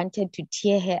men wanted to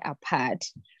tear her apart.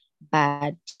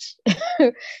 But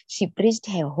she preached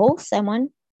her whole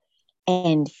sermon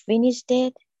and finished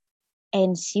it,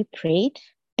 and she prayed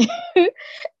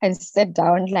and sat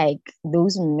down like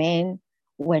those men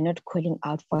were not calling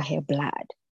out for her blood.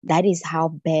 That is how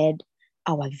bad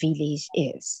our village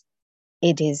is.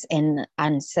 It is an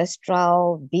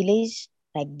ancestral village.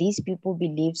 Like these people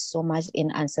believe so much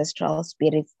in ancestral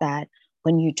spirits that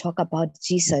when you talk about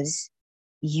Jesus,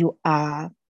 you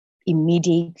are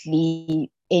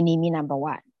immediately enemy number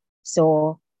one.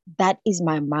 So that is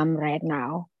my mom right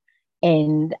now.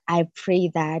 And I pray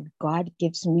that God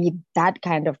gives me that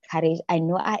kind of courage. I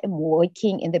know I am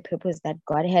working in the purpose that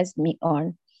God has me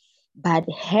on, but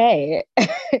hey,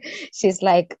 she's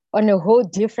like on a whole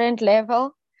different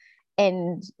level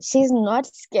and she's not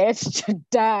scared to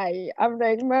die. I'm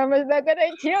like, Mama's not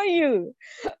gonna kill you.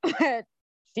 But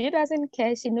she doesn't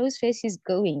care. She knows where she's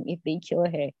going if they kill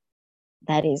her.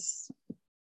 That is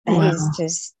Wow.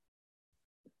 just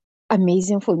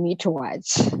amazing for me to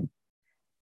watch.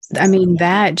 I mean, Yeah.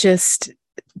 that just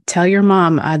tell your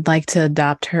mom I'd like to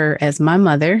adopt her as my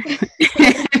mother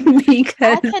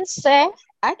because I can share.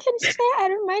 I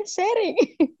don't mind sharing.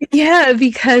 yeah,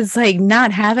 because like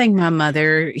not having my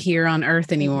mother here on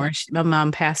earth anymore. My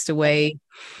mom passed away,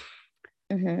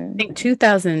 I Mm-hmm. think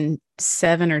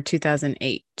 2007 or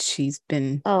 2008. She's been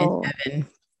in Oh, heaven.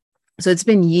 So it's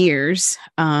been years.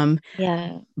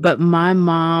 yeah. But my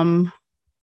mom,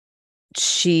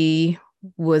 she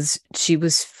she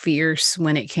was fierce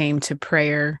when it came to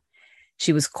prayer.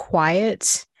 She was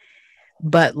quiet,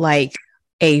 but like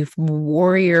a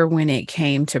warrior when it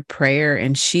came to prayer.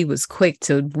 And she was quick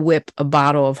to whip a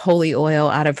bottle of holy oil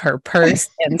out of her purse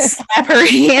and slap her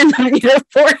hand on your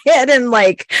forehead and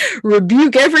like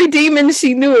rebuke every demon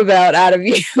she knew about out of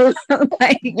you.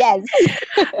 Like, Yes.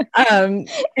 and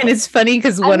it's funny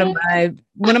because I mean,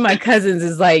 one of my cousins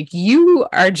is like, you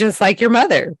are just like your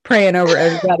mother praying over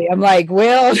everybody. I'm like,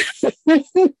 well,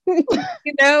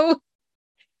 you know.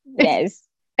 yes.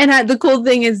 And the cool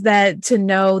thing is that to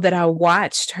know that I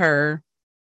watched her,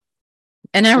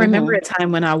 and I remember Mm-hmm. a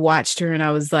time when I watched her and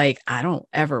I was like, I don't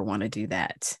ever want to do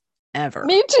that ever.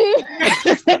 Me too.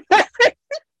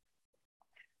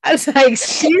 I was like,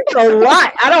 she's a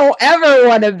lot. I don't ever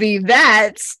want to be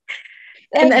that.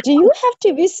 And Like, then, do you have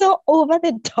to be so over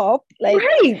the top? Like,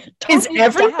 right. tone Is it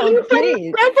everything down, from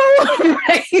please. the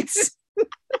right?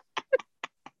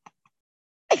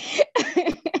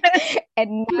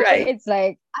 And now Right. it's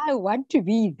like, I want to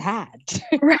be that.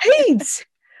 Right.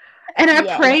 And I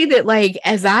Yes. pray that, like,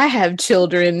 as I have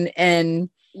children and,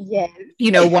 Yes.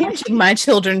 watching my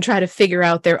children try to figure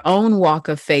out their own walk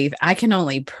of faith, I can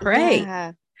only pray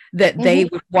Yeah. that they Mm-hmm.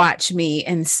 would watch me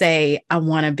and say, I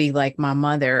want to be like my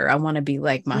mother. I want to be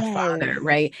like my Yes. father.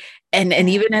 Right. And Yeah.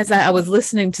 even as I was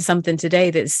listening to something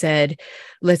today that said,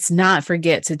 let's not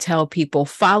forget to tell people,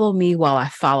 follow me while I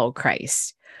follow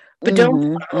Christ. But don't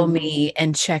Mm-hmm. follow Mm-hmm. me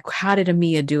and check, how did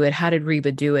Amia do it? How did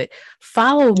Reba do it?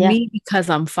 Follow Yeah. me because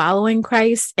I'm following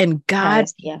Christ and God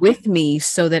Christ. Yeah. with me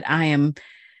so that I am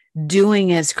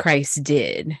doing as Christ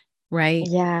did. Right.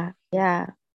 Yeah. Yeah.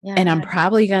 And Yeah. I'm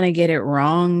probably going to get it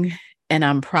wrong. And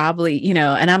I'm probably,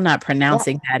 and I'm not Yeah.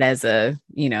 pronouncing that as a,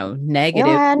 No,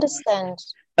 negative, I understand.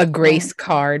 a Yeah. grace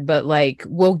card, but like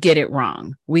we'll get it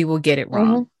wrong. We will get it wrong.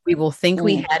 Mm-hmm. We will think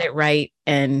we Mm. had it right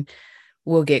and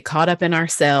we'll get caught up in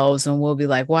ourselves and we'll be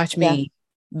like, watch Yeah. me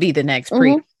be the next Mm-hmm.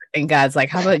 preacher. And God's like,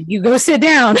 how about you go sit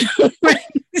down?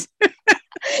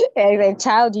 Like,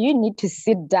 child, you need to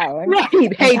sit down Right.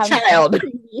 and Hey, come back child.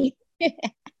 to me.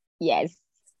 Yes.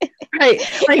 Right.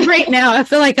 Like right now, I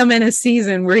feel like I'm in a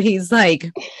season where he's like,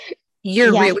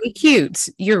 you're Yeah. really cute.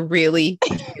 You're really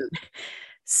cute.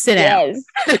 Sit down.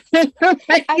 Yes.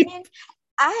 Right? I mean,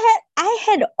 I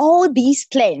had all these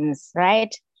plans,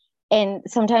 right? And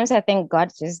sometimes I think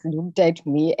God just looked at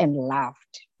me and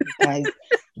laughed because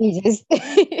he just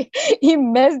he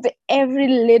messed every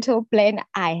little plan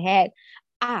I had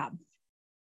up.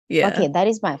 Yeah. Okay, that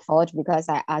is my fault because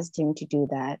I asked him to do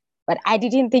that. But I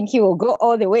didn't think he will go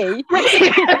all the way.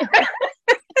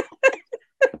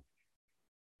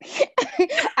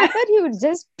 I thought he would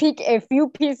just pick a few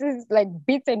pieces, like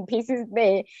bits and pieces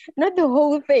there, not the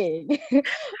whole thing.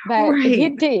 But he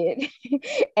Right. did.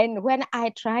 And when I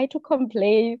try to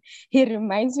complain, he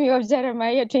reminds me of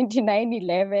Jeremiah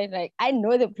 29:11. Like, I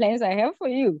know the plans I have for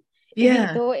you. Even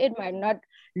Yeah. though it might not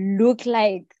look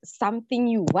like something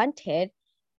you wanted,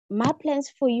 my plans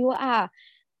for you are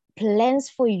plans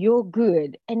for your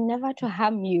good and never to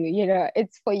harm you.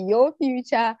 It's for your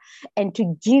future and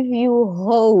to give you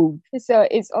hope. So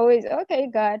it's always, okay,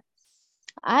 God,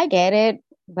 I get it,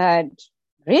 but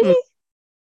really,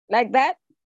 like that?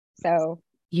 So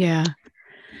yeah.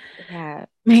 yeah.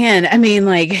 Man, I mean,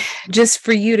 like, just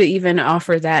for you to even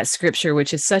offer that scripture,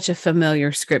 which is such a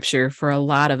familiar scripture for a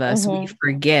lot of us, we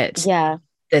forget Yeah.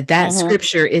 that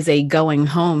scripture is a going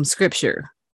home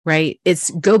scripture, right?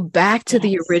 It's go back to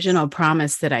the original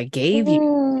promise that I gave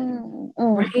you,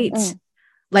 right?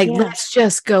 Like, let's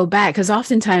just go back, because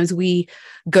oftentimes we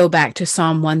go back to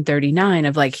Psalm 139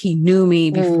 of like, he knew me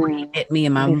before he knit me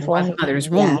in my mother's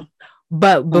womb.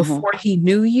 But before he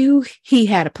knew you, he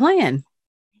had a plan.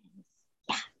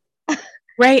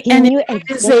 Right. He and knew it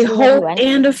is a hope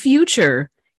and a future.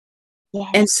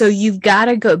 Yes. And so you've got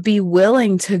to be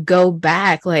willing to go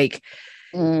back, like,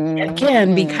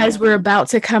 again, because we're about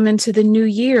to come into the new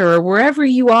year, or wherever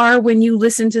you are when you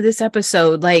listen to this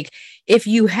episode. Like, if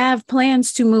you have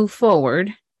plans to move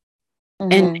forward,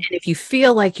 and if you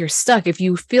feel like you're stuck, if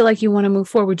you feel like you want to move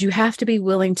forward, you have to be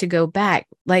willing to go back.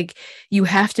 Like, you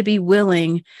have to be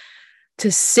willing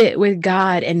to sit with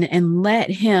God and let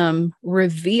him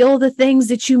reveal the things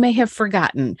that you may have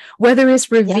forgotten, whether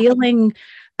it's revealing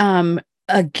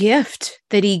a gift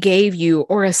that he gave you,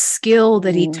 or a skill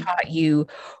that he taught you,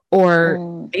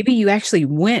 or maybe you actually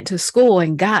went to school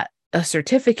and got a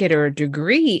certificate or a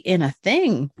degree in a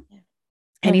thing.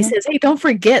 And he says, hey, don't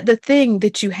forget the thing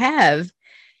that you have.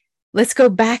 Let's go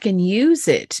back and use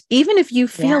it. Even if you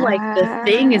feel like the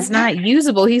thing is not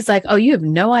usable, he's like, oh, you have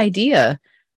no idea.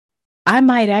 I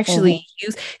might actually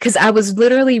use, because I was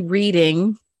literally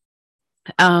reading,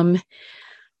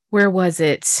 where was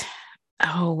it?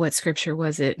 Oh, what scripture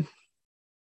was it?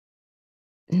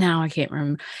 Now I can't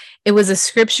remember. It was a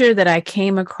scripture that I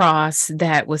came across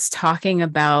that was talking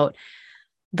about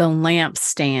the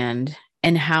lampstand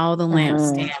and how the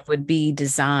lampstand would be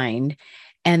designed,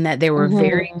 and that there were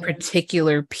very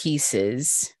particular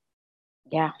pieces.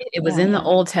 Yeah. It was in the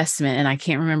Old Testament, and I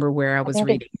can't remember where I was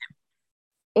reading.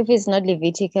 If it's not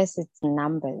Leviticus, it's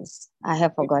Numbers. I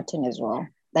have forgotten as well.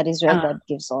 That is where God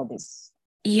gives all this.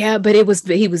 Yeah, but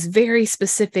he was very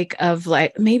specific of,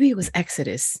 like, maybe it was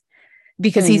Exodus,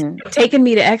 because he's taken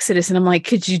me to Exodus, and I'm like,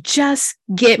 could you just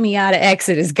get me out of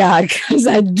Exodus, God? Because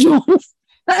I don't.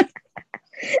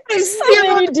 There's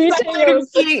so many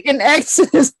details in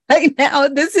Exodus right now.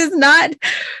 This is not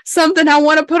something I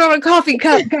want to put on a coffee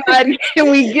cup. God,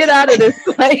 can we get out of this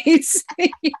place?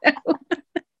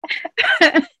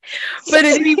 But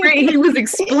at any rate, he was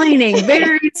explaining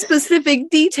very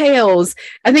specific details.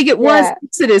 I think it was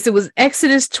Exodus. It was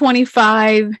Exodus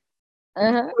 25,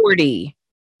 40.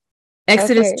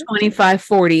 Exodus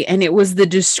 25:40, and it was the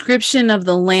description of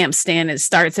the lampstand. It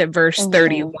starts at verse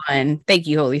 31. Thank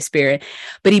you, Holy Spirit.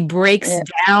 But he breaks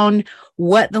down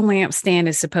what the lampstand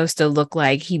is supposed to look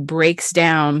like. He breaks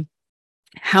down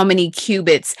how many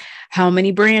cubits, how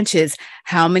many branches,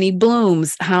 how many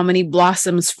blooms, how many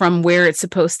blossoms from where it's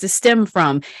supposed to stem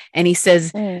from. And he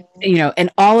says,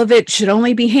 and all of it should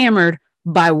only be hammered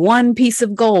by one piece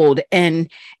of gold. And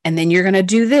then you're going to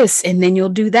do this, and then you'll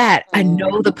do that. I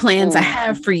know the plans I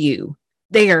have for you.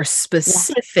 They are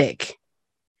specific.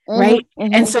 Right.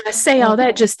 And so I say all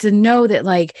that just to know that,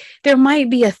 like, there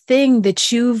might be a thing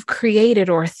that you've created,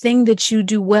 or a thing that you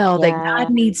do well, that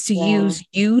God needs to use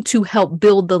you to help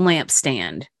build the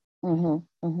lampstand.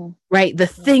 Right. The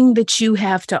thing that you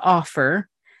have to offer,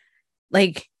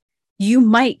 like, you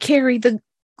might carry the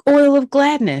oil of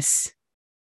gladness,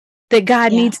 that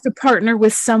God needs to partner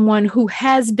with someone who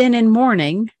has been in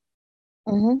mourning.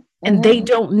 And they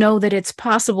don't know that it's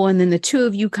possible. And then the two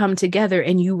of you come together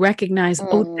and you recognize,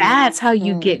 oh, that's how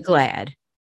you get glad.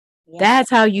 That's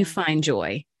how you find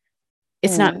joy.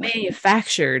 It's not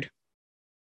manufactured.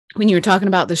 When you were talking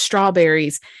about the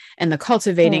strawberries and the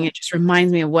cultivating, it just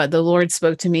reminds me of what the Lord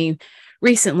spoke to me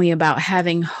recently about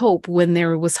having hope when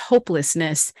there was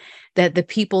hopelessness, that the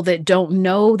people that don't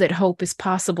know that hope is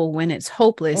possible when it's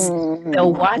hopeless,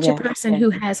 they'll watch a person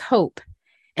who has hope,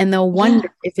 and they'll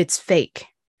wonder if it's fake.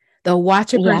 They'll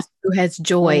watch a person who has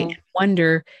joy and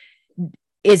wonder,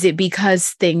 is it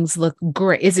because things look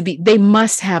great? They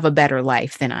must have a better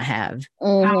life than I have.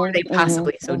 How are they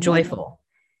possibly so joyful?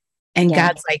 And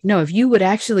God's like, no, if you would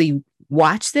actually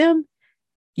watch them,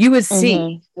 you would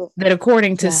see that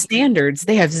according to standards,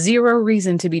 they have zero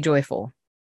reason to be joyful.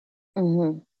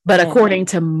 But according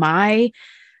to my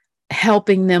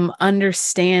helping them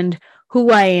understand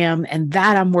who I am, and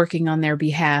that I'm working on their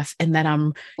behalf, and that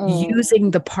I'm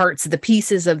using the parts, the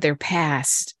pieces of their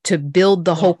past to build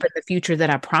the hope in the future that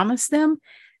I promised them,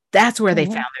 that's where they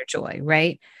found their joy,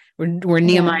 right? where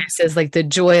Nehemiah says, like, the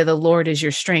joy of the Lord is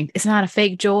your strength. It's not a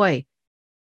fake joy.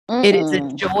 It is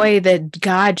a joy that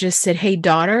God just said, hey,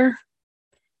 daughter,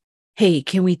 hey,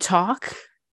 can we talk?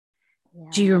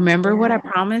 Do you remember what I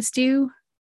promised you?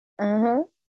 And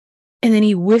then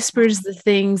he whispers the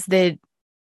things that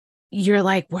you're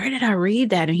like, where did I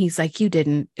read that? And he's like, you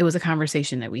didn't. It was a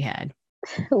conversation that we had.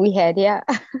 Yeah.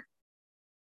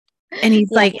 And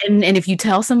he's like, and if you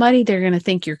tell somebody, they're going to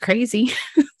think you're crazy.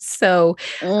 So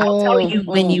I'll tell you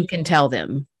when you can tell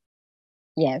them.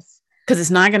 Yes. Because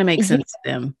it's not going to make sense to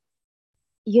them.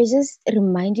 You're just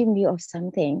reminding me of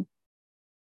something.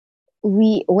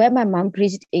 Where my mom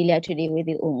preached earlier today, where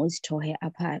they almost tore her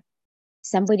apart.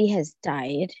 Somebody has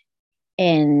died.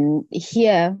 And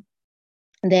here,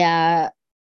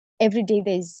 every day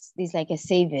there's like a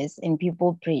service and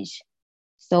people preach.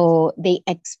 So they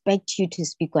expect you to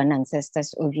speak on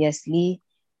ancestors, obviously,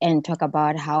 and talk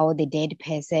about how the dead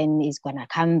person is going to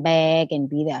come back and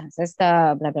be the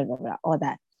ancestor, blah, blah, blah, blah, all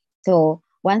that. So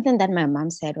one thing that my mom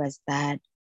said was that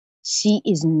she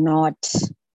is not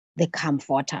the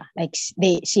comforter. Like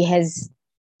she has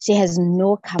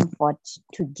no comfort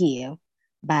to give,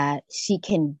 but she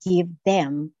can give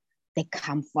them the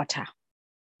comforter,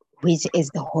 which is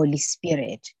the Holy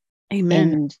Spirit.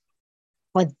 Amen. And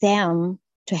for them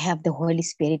to have the Holy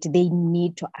Spirit, they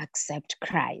need to accept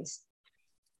Christ.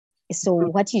 So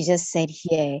what you just said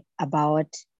here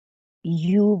about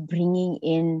you bringing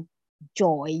in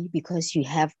joy because you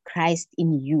have Christ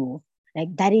in you,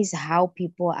 like that is how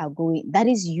people are going. That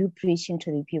is you preaching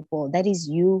to the people. That is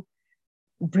you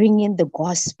bringing the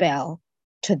gospel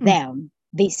to them.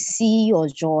 They see your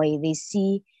joy. They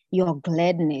see your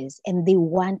gladness and they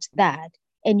want that.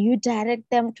 And you direct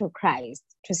them to Christ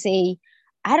to say,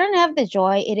 I don't have the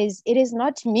joy. It is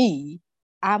not me.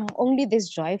 I'm only this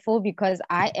joyful because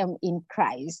I am in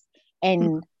Christ.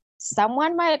 And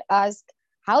someone might ask,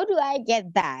 how do I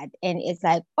get that? And it's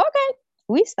like, okay,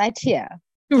 we start here.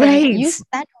 Right. And you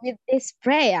start with this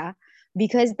prayer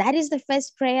because that is the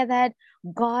first prayer that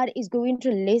God is going to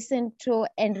listen to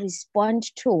and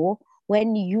respond to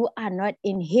when you are not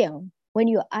in Him. When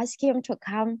you ask Him to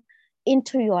come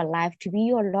into your life, to be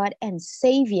your Lord and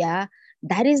Savior,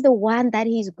 that is the one that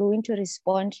He's going to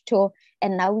respond to.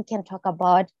 And now we can talk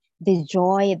about the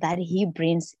joy that He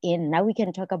brings in. Now we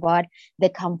can talk about the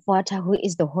Comforter, who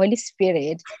is the Holy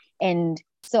Spirit. And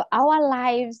so our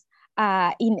lives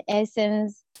are, in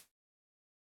essence,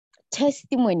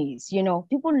 testimonies.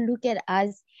 People look at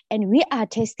us and we are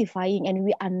testifying and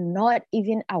we are not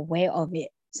even aware of it.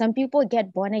 Some people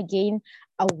get born again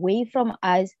away from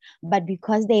us, but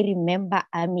because they remember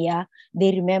Amia,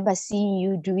 they remember seeing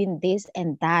you doing this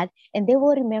and that, and they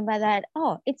will remember that,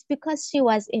 oh, it's because she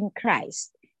was in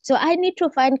Christ. So I need to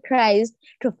find Christ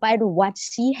to find what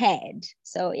she had.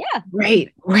 So yeah.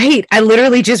 Right. I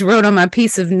literally just wrote on my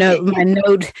piece of my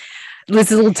note,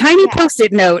 this little tiny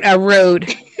Post-it note I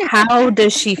wrote, how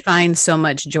does she find so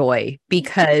much joy?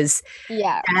 Because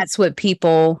that's what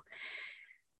people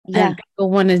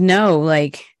want to know.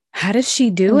 Like, how does she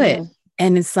do it?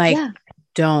 And it's like,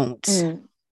 don't.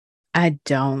 I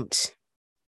don't.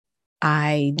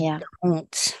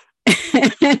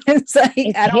 It's like,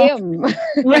 it's I don't. Him.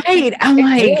 Right. I'm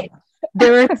like,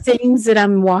 there are things that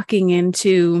I'm walking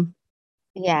into.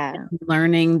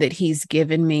 Learning that He's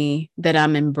given me that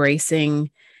I'm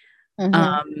embracing.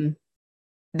 That's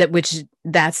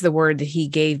the word that He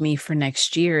gave me for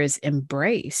next year is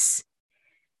embrace.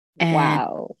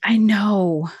 And I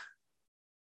know,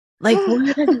 like,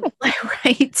 what?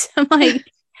 Right? I'm like,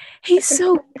 He's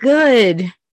so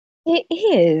good. It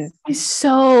is.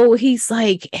 He's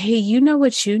like, hey, you know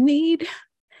what you need?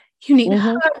 You need a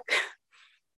hug.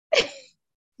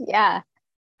 Yeah.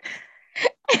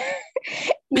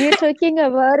 You're talking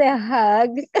about a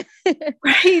hug.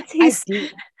 Right. He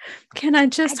said, can I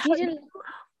just hug you?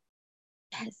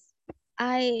 Yes.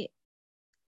 I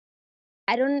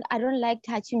don't like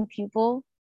touching people,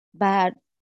 but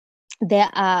there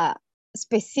are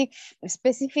specific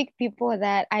people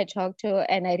that I talk to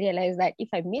and I realize that if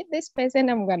I meet this person,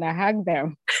 I'm gonna hug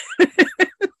them.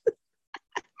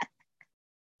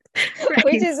 Right.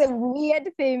 Which is a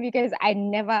weird thing because I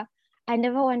never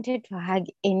wanted to hug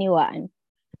anyone.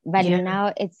 But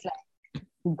now it's like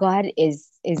God is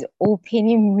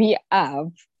opening me up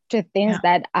to things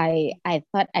that I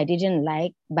thought I didn't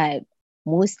like, but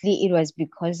mostly it was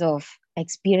because of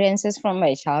experiences from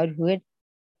my childhood,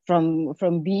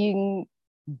 from being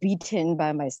beaten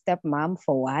by my stepmom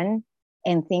for one,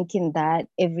 and thinking that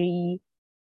every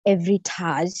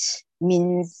touch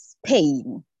means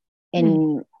pain.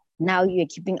 And now you're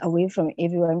keeping away from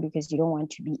everyone because you don't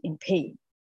want to be in pain.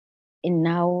 And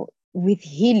now with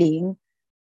healing,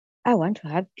 I want to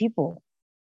hug people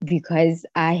because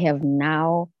I have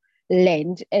now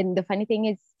learned. And the funny thing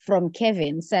is, from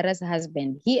Kevin, Sarah's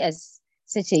husband, he is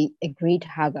such a great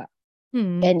hugger.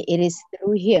 And it is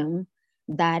through him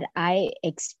that I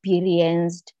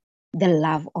experienced the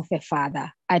love of a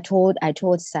father. I told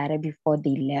Sarah before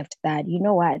they left that, you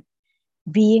know what,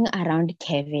 being around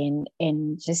Kevin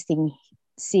and just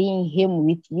seeing him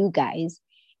with you guys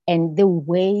and the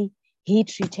way he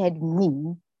treated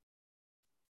me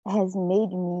has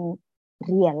made me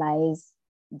realize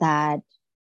that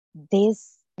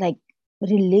this, like,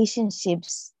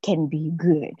 relationships can be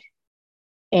good.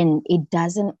 And it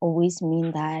doesn't always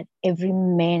mean that every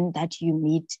man that you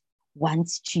meet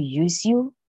wants to use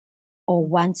you or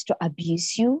wants to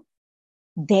abuse you.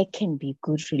 There can be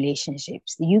good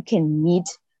relationships. You can meet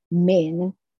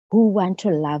men who want to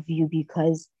love you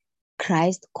because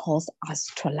Christ calls us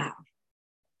to love.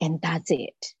 And that's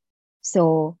it.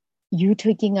 So, you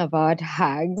talking about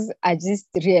hugs, I just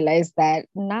realized that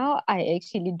now I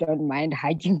actually don't mind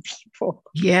hugging people.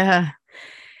 Yeah.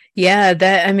 Yeah.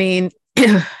 That, I mean,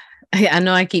 I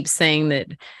know I keep saying that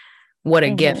what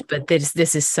a gift, but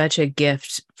this is such a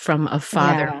gift from a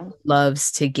father who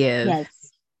loves to give. Yes.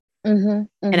 And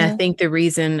I think the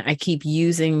reason I keep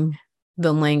using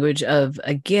the language of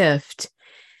a gift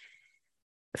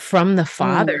from the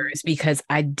father is because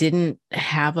I didn't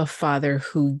have a father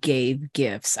who gave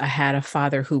gifts. I had a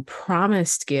father who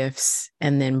promised gifts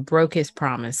and then broke his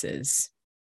promises.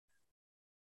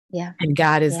 Yeah. And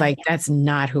God is like, that's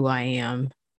not who I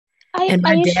am. Are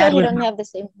you sure you don't have the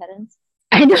same parents?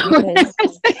 I know.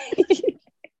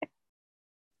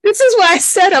 This is why I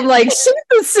said, I'm like, she's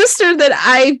the sister that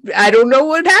I don't know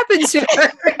what happened to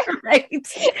her. Right?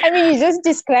 I mean, you just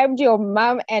described your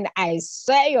mom, and I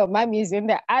swear your mom is in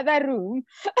the other room.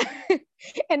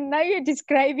 And now you're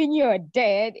describing your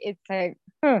dad. It's like,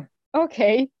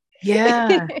 okay.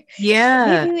 Yeah.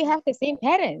 Yeah. Maybe we have the same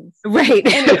parents. Right.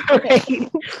 Anyway,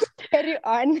 right. Carry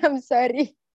on. I'm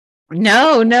sorry.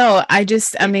 No. I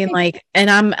mean, like, and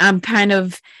I'm kind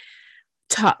of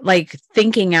like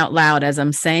thinking out loud as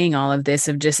I'm saying all of this,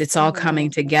 of just, it's all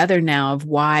coming together now of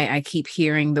why I keep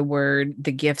hearing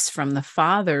the gifts from the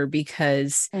Father,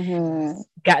 because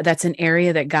God, that's an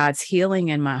area that God's healing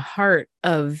in my heart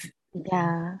of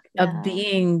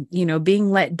being,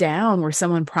 being let down, where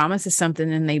someone promises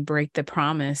something and they break the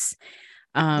promise.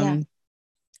 And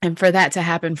for that to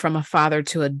happen from a father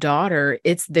to a daughter,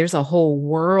 there's a whole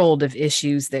world of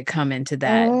issues that come into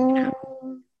that.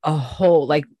 A whole,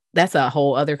 like, that's a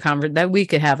whole other conversation that we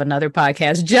could have another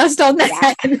podcast just on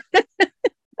that.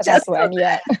 Just one,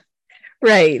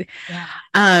 right. Yeah.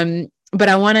 But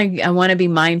I want to be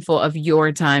mindful of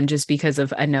your time, just because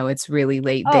of, I know it's really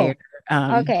late there.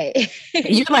 Okay.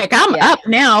 You're like, I'm up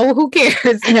now. Who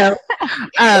cares? No.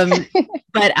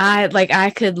 But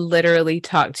I could literally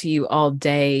talk to you all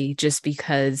day, just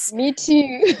because. Me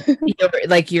too.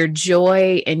 Your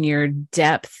joy and your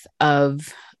depth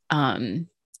of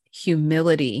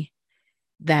humility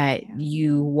that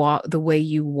you walk, the way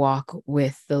you walk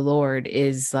with the Lord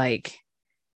is like,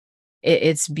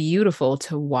 it's beautiful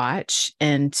to watch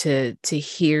and to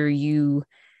hear you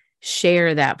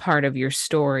share that part of your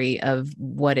story of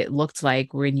what it looked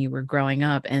like when you were growing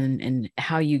up, and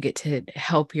how you get to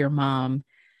help your mom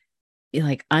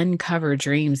like uncover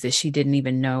dreams that she didn't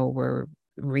even know were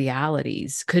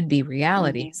could be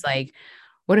realities. Like,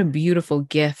 what a beautiful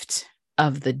gift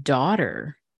of the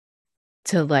daughter,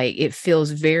 to like, it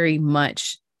feels very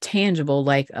much tangible,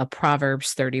 like a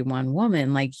Proverbs 31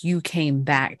 woman. Like, you came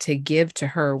back to give to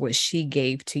her what she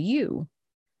gave to you.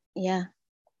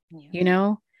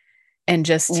 And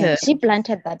just she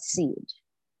planted that seed.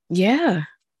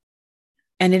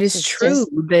 And it is true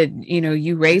that,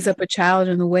 you raise up a child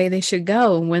in the way they should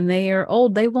go, and when they are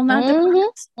old, they will not depart.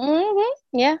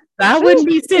 Yeah. I wouldn't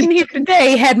be sitting here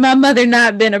today had my mother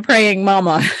not been a praying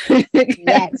mama.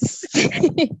 Yes.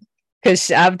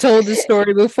 Because I've told the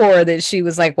story before that she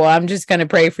was like, well, I'm just going to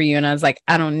pray for you. And I was like,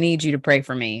 I don't need you to pray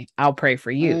for me. I'll pray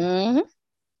for you.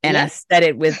 And I said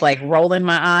it with like rolling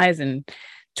my eyes and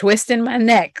twisting my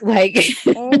neck, like,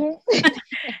 and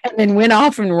then went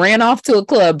off and ran off to a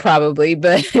club probably.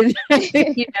 But,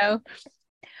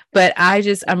 but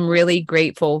I'm really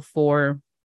grateful for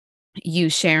you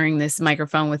sharing this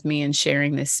microphone with me and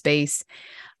sharing this space.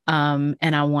 And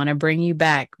I want to bring you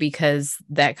back, because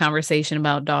that conversation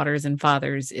about daughters and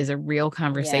fathers is a real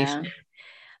conversation.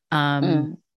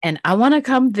 And I want to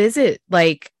come visit.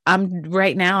 Like, please.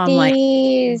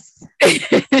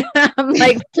 I'm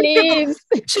like, please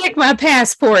check my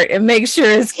passport and make sure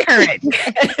it's current.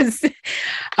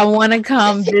 I want to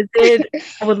come visit.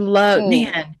 I would love,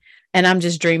 man, And I'm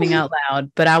just dreaming out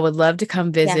loud, but I would love to come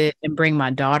Yeah, visit and bring my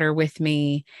daughter with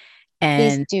me.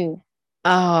 please And do.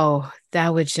 oh,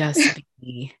 that would just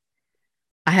be,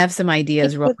 I have some It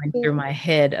ideas would rolling through be, my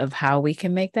head of how we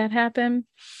can make that happen.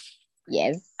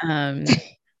 yes. Um,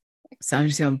 so I'm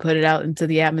just going to put it out into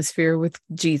the atmosphere with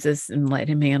Jesus and let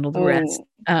him handle the rest.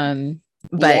 Mm,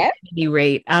 But yeah. at any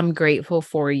rate, I'm grateful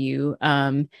for you.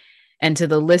 And to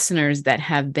the listeners that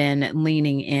have been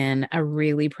leaning in, I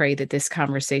really pray that this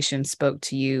conversation spoke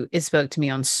to you. It spoke to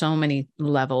me on so many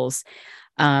levels.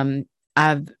 Um,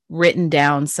 I've written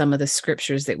down some of the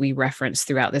scriptures that we referenced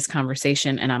throughout this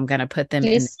conversation, and I'm going to put them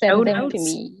in the Please show send them to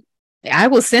notes. me. I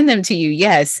will send them to you.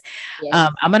 Yes.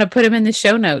 Yes. I'm going to put them in the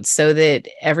show notes so that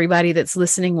everybody that's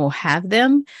listening will have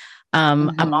them. I'm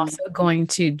Mm-hmm. also going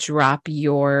to drop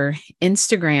your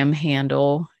Instagram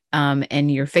handle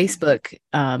and your Facebook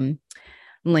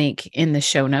link in the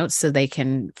show notes so they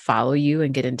can follow you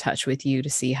and get in touch with you to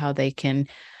see how they can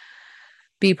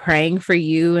be praying for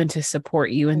you and to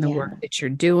support you in the work Yeah. that you're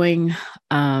doing.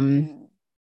 Mm,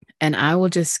 And I will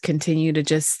just continue to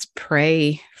just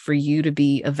pray for you to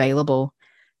be available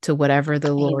to whatever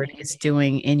the Lord amen. is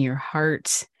doing in your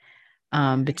heart,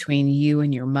 between you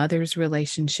and your mother's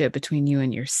relationship, between you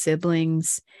and your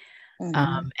siblings.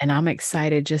 Mm-hmm. And I'm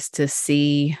excited just to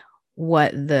see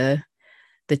what the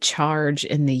charge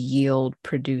and the yield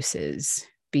produces,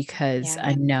 because Yeah.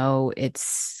 I know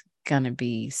it's gonna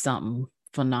be something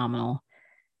phenomenal.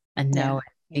 I know Yeah. it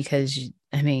Yeah. because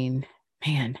I mean,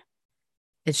 man,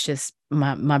 it's just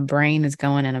my brain is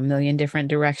going in a million different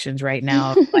directions right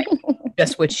now, like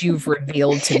just what you've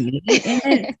revealed to me in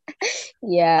it.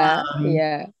 Yeah. Um,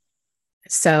 Yeah.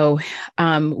 so,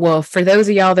 well, for those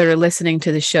of y'all that are listening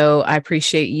to the show, I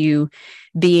appreciate you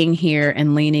being here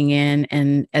and leaning in.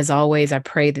 And as always, I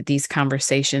pray that these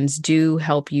conversations do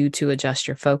help you to adjust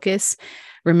your focus.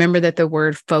 Remember that the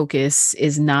word focus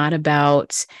is not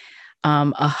about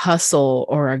a hustle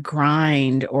or a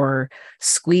grind or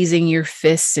squeezing your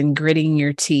fists and gritting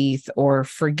your teeth or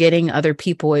forgetting other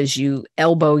people as you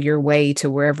elbow your way to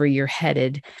wherever you're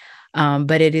headed.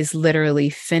 But it is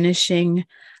literally finishing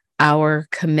our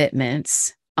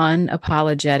commitments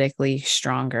unapologetically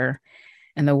stronger.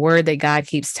 And the word that God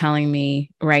keeps telling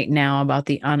me right now about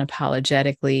the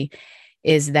unapologetically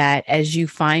is that as you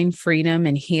find freedom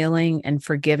and healing and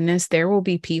forgiveness, there will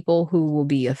be people who will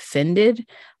be offended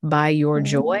by your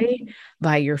joy, Mm,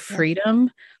 by your yeah.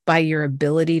 freedom, by your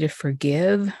ability to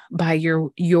forgive, by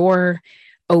your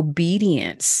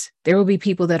obedience. There will be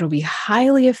people that will be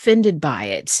highly offended by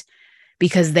it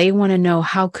because they want to know,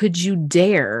 how could you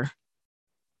dare?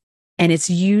 And it's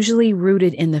usually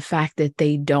rooted in the fact that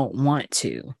they don't want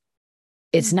to.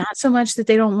 It's Mm, not so much that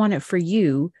they don't want it for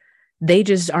you. They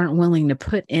just aren't willing to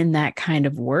put in that kind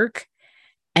of work.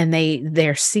 And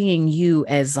they're seeing you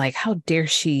as like, how dare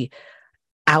she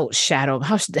outshadow,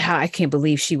 how I can't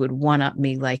believe she would one up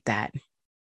me like that,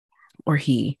 or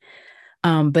he.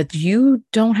 But you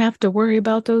don't have to worry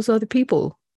about those other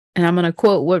people. And I'm going to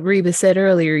quote what Reba said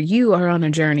earlier: you are on a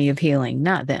journey of healing,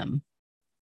 not them.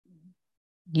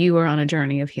 You are on a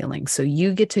journey of healing. So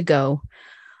you get to go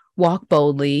walk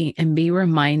boldly and be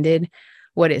reminded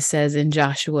what it says in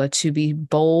Joshua, to be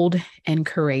bold and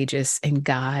courageous, and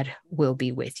God will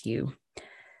be with you.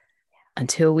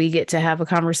 Until we get to have a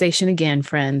conversation again,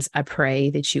 friends, I pray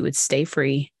that you would stay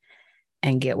free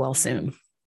and get well amen. soon.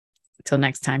 Until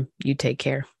next time, you take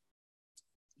care.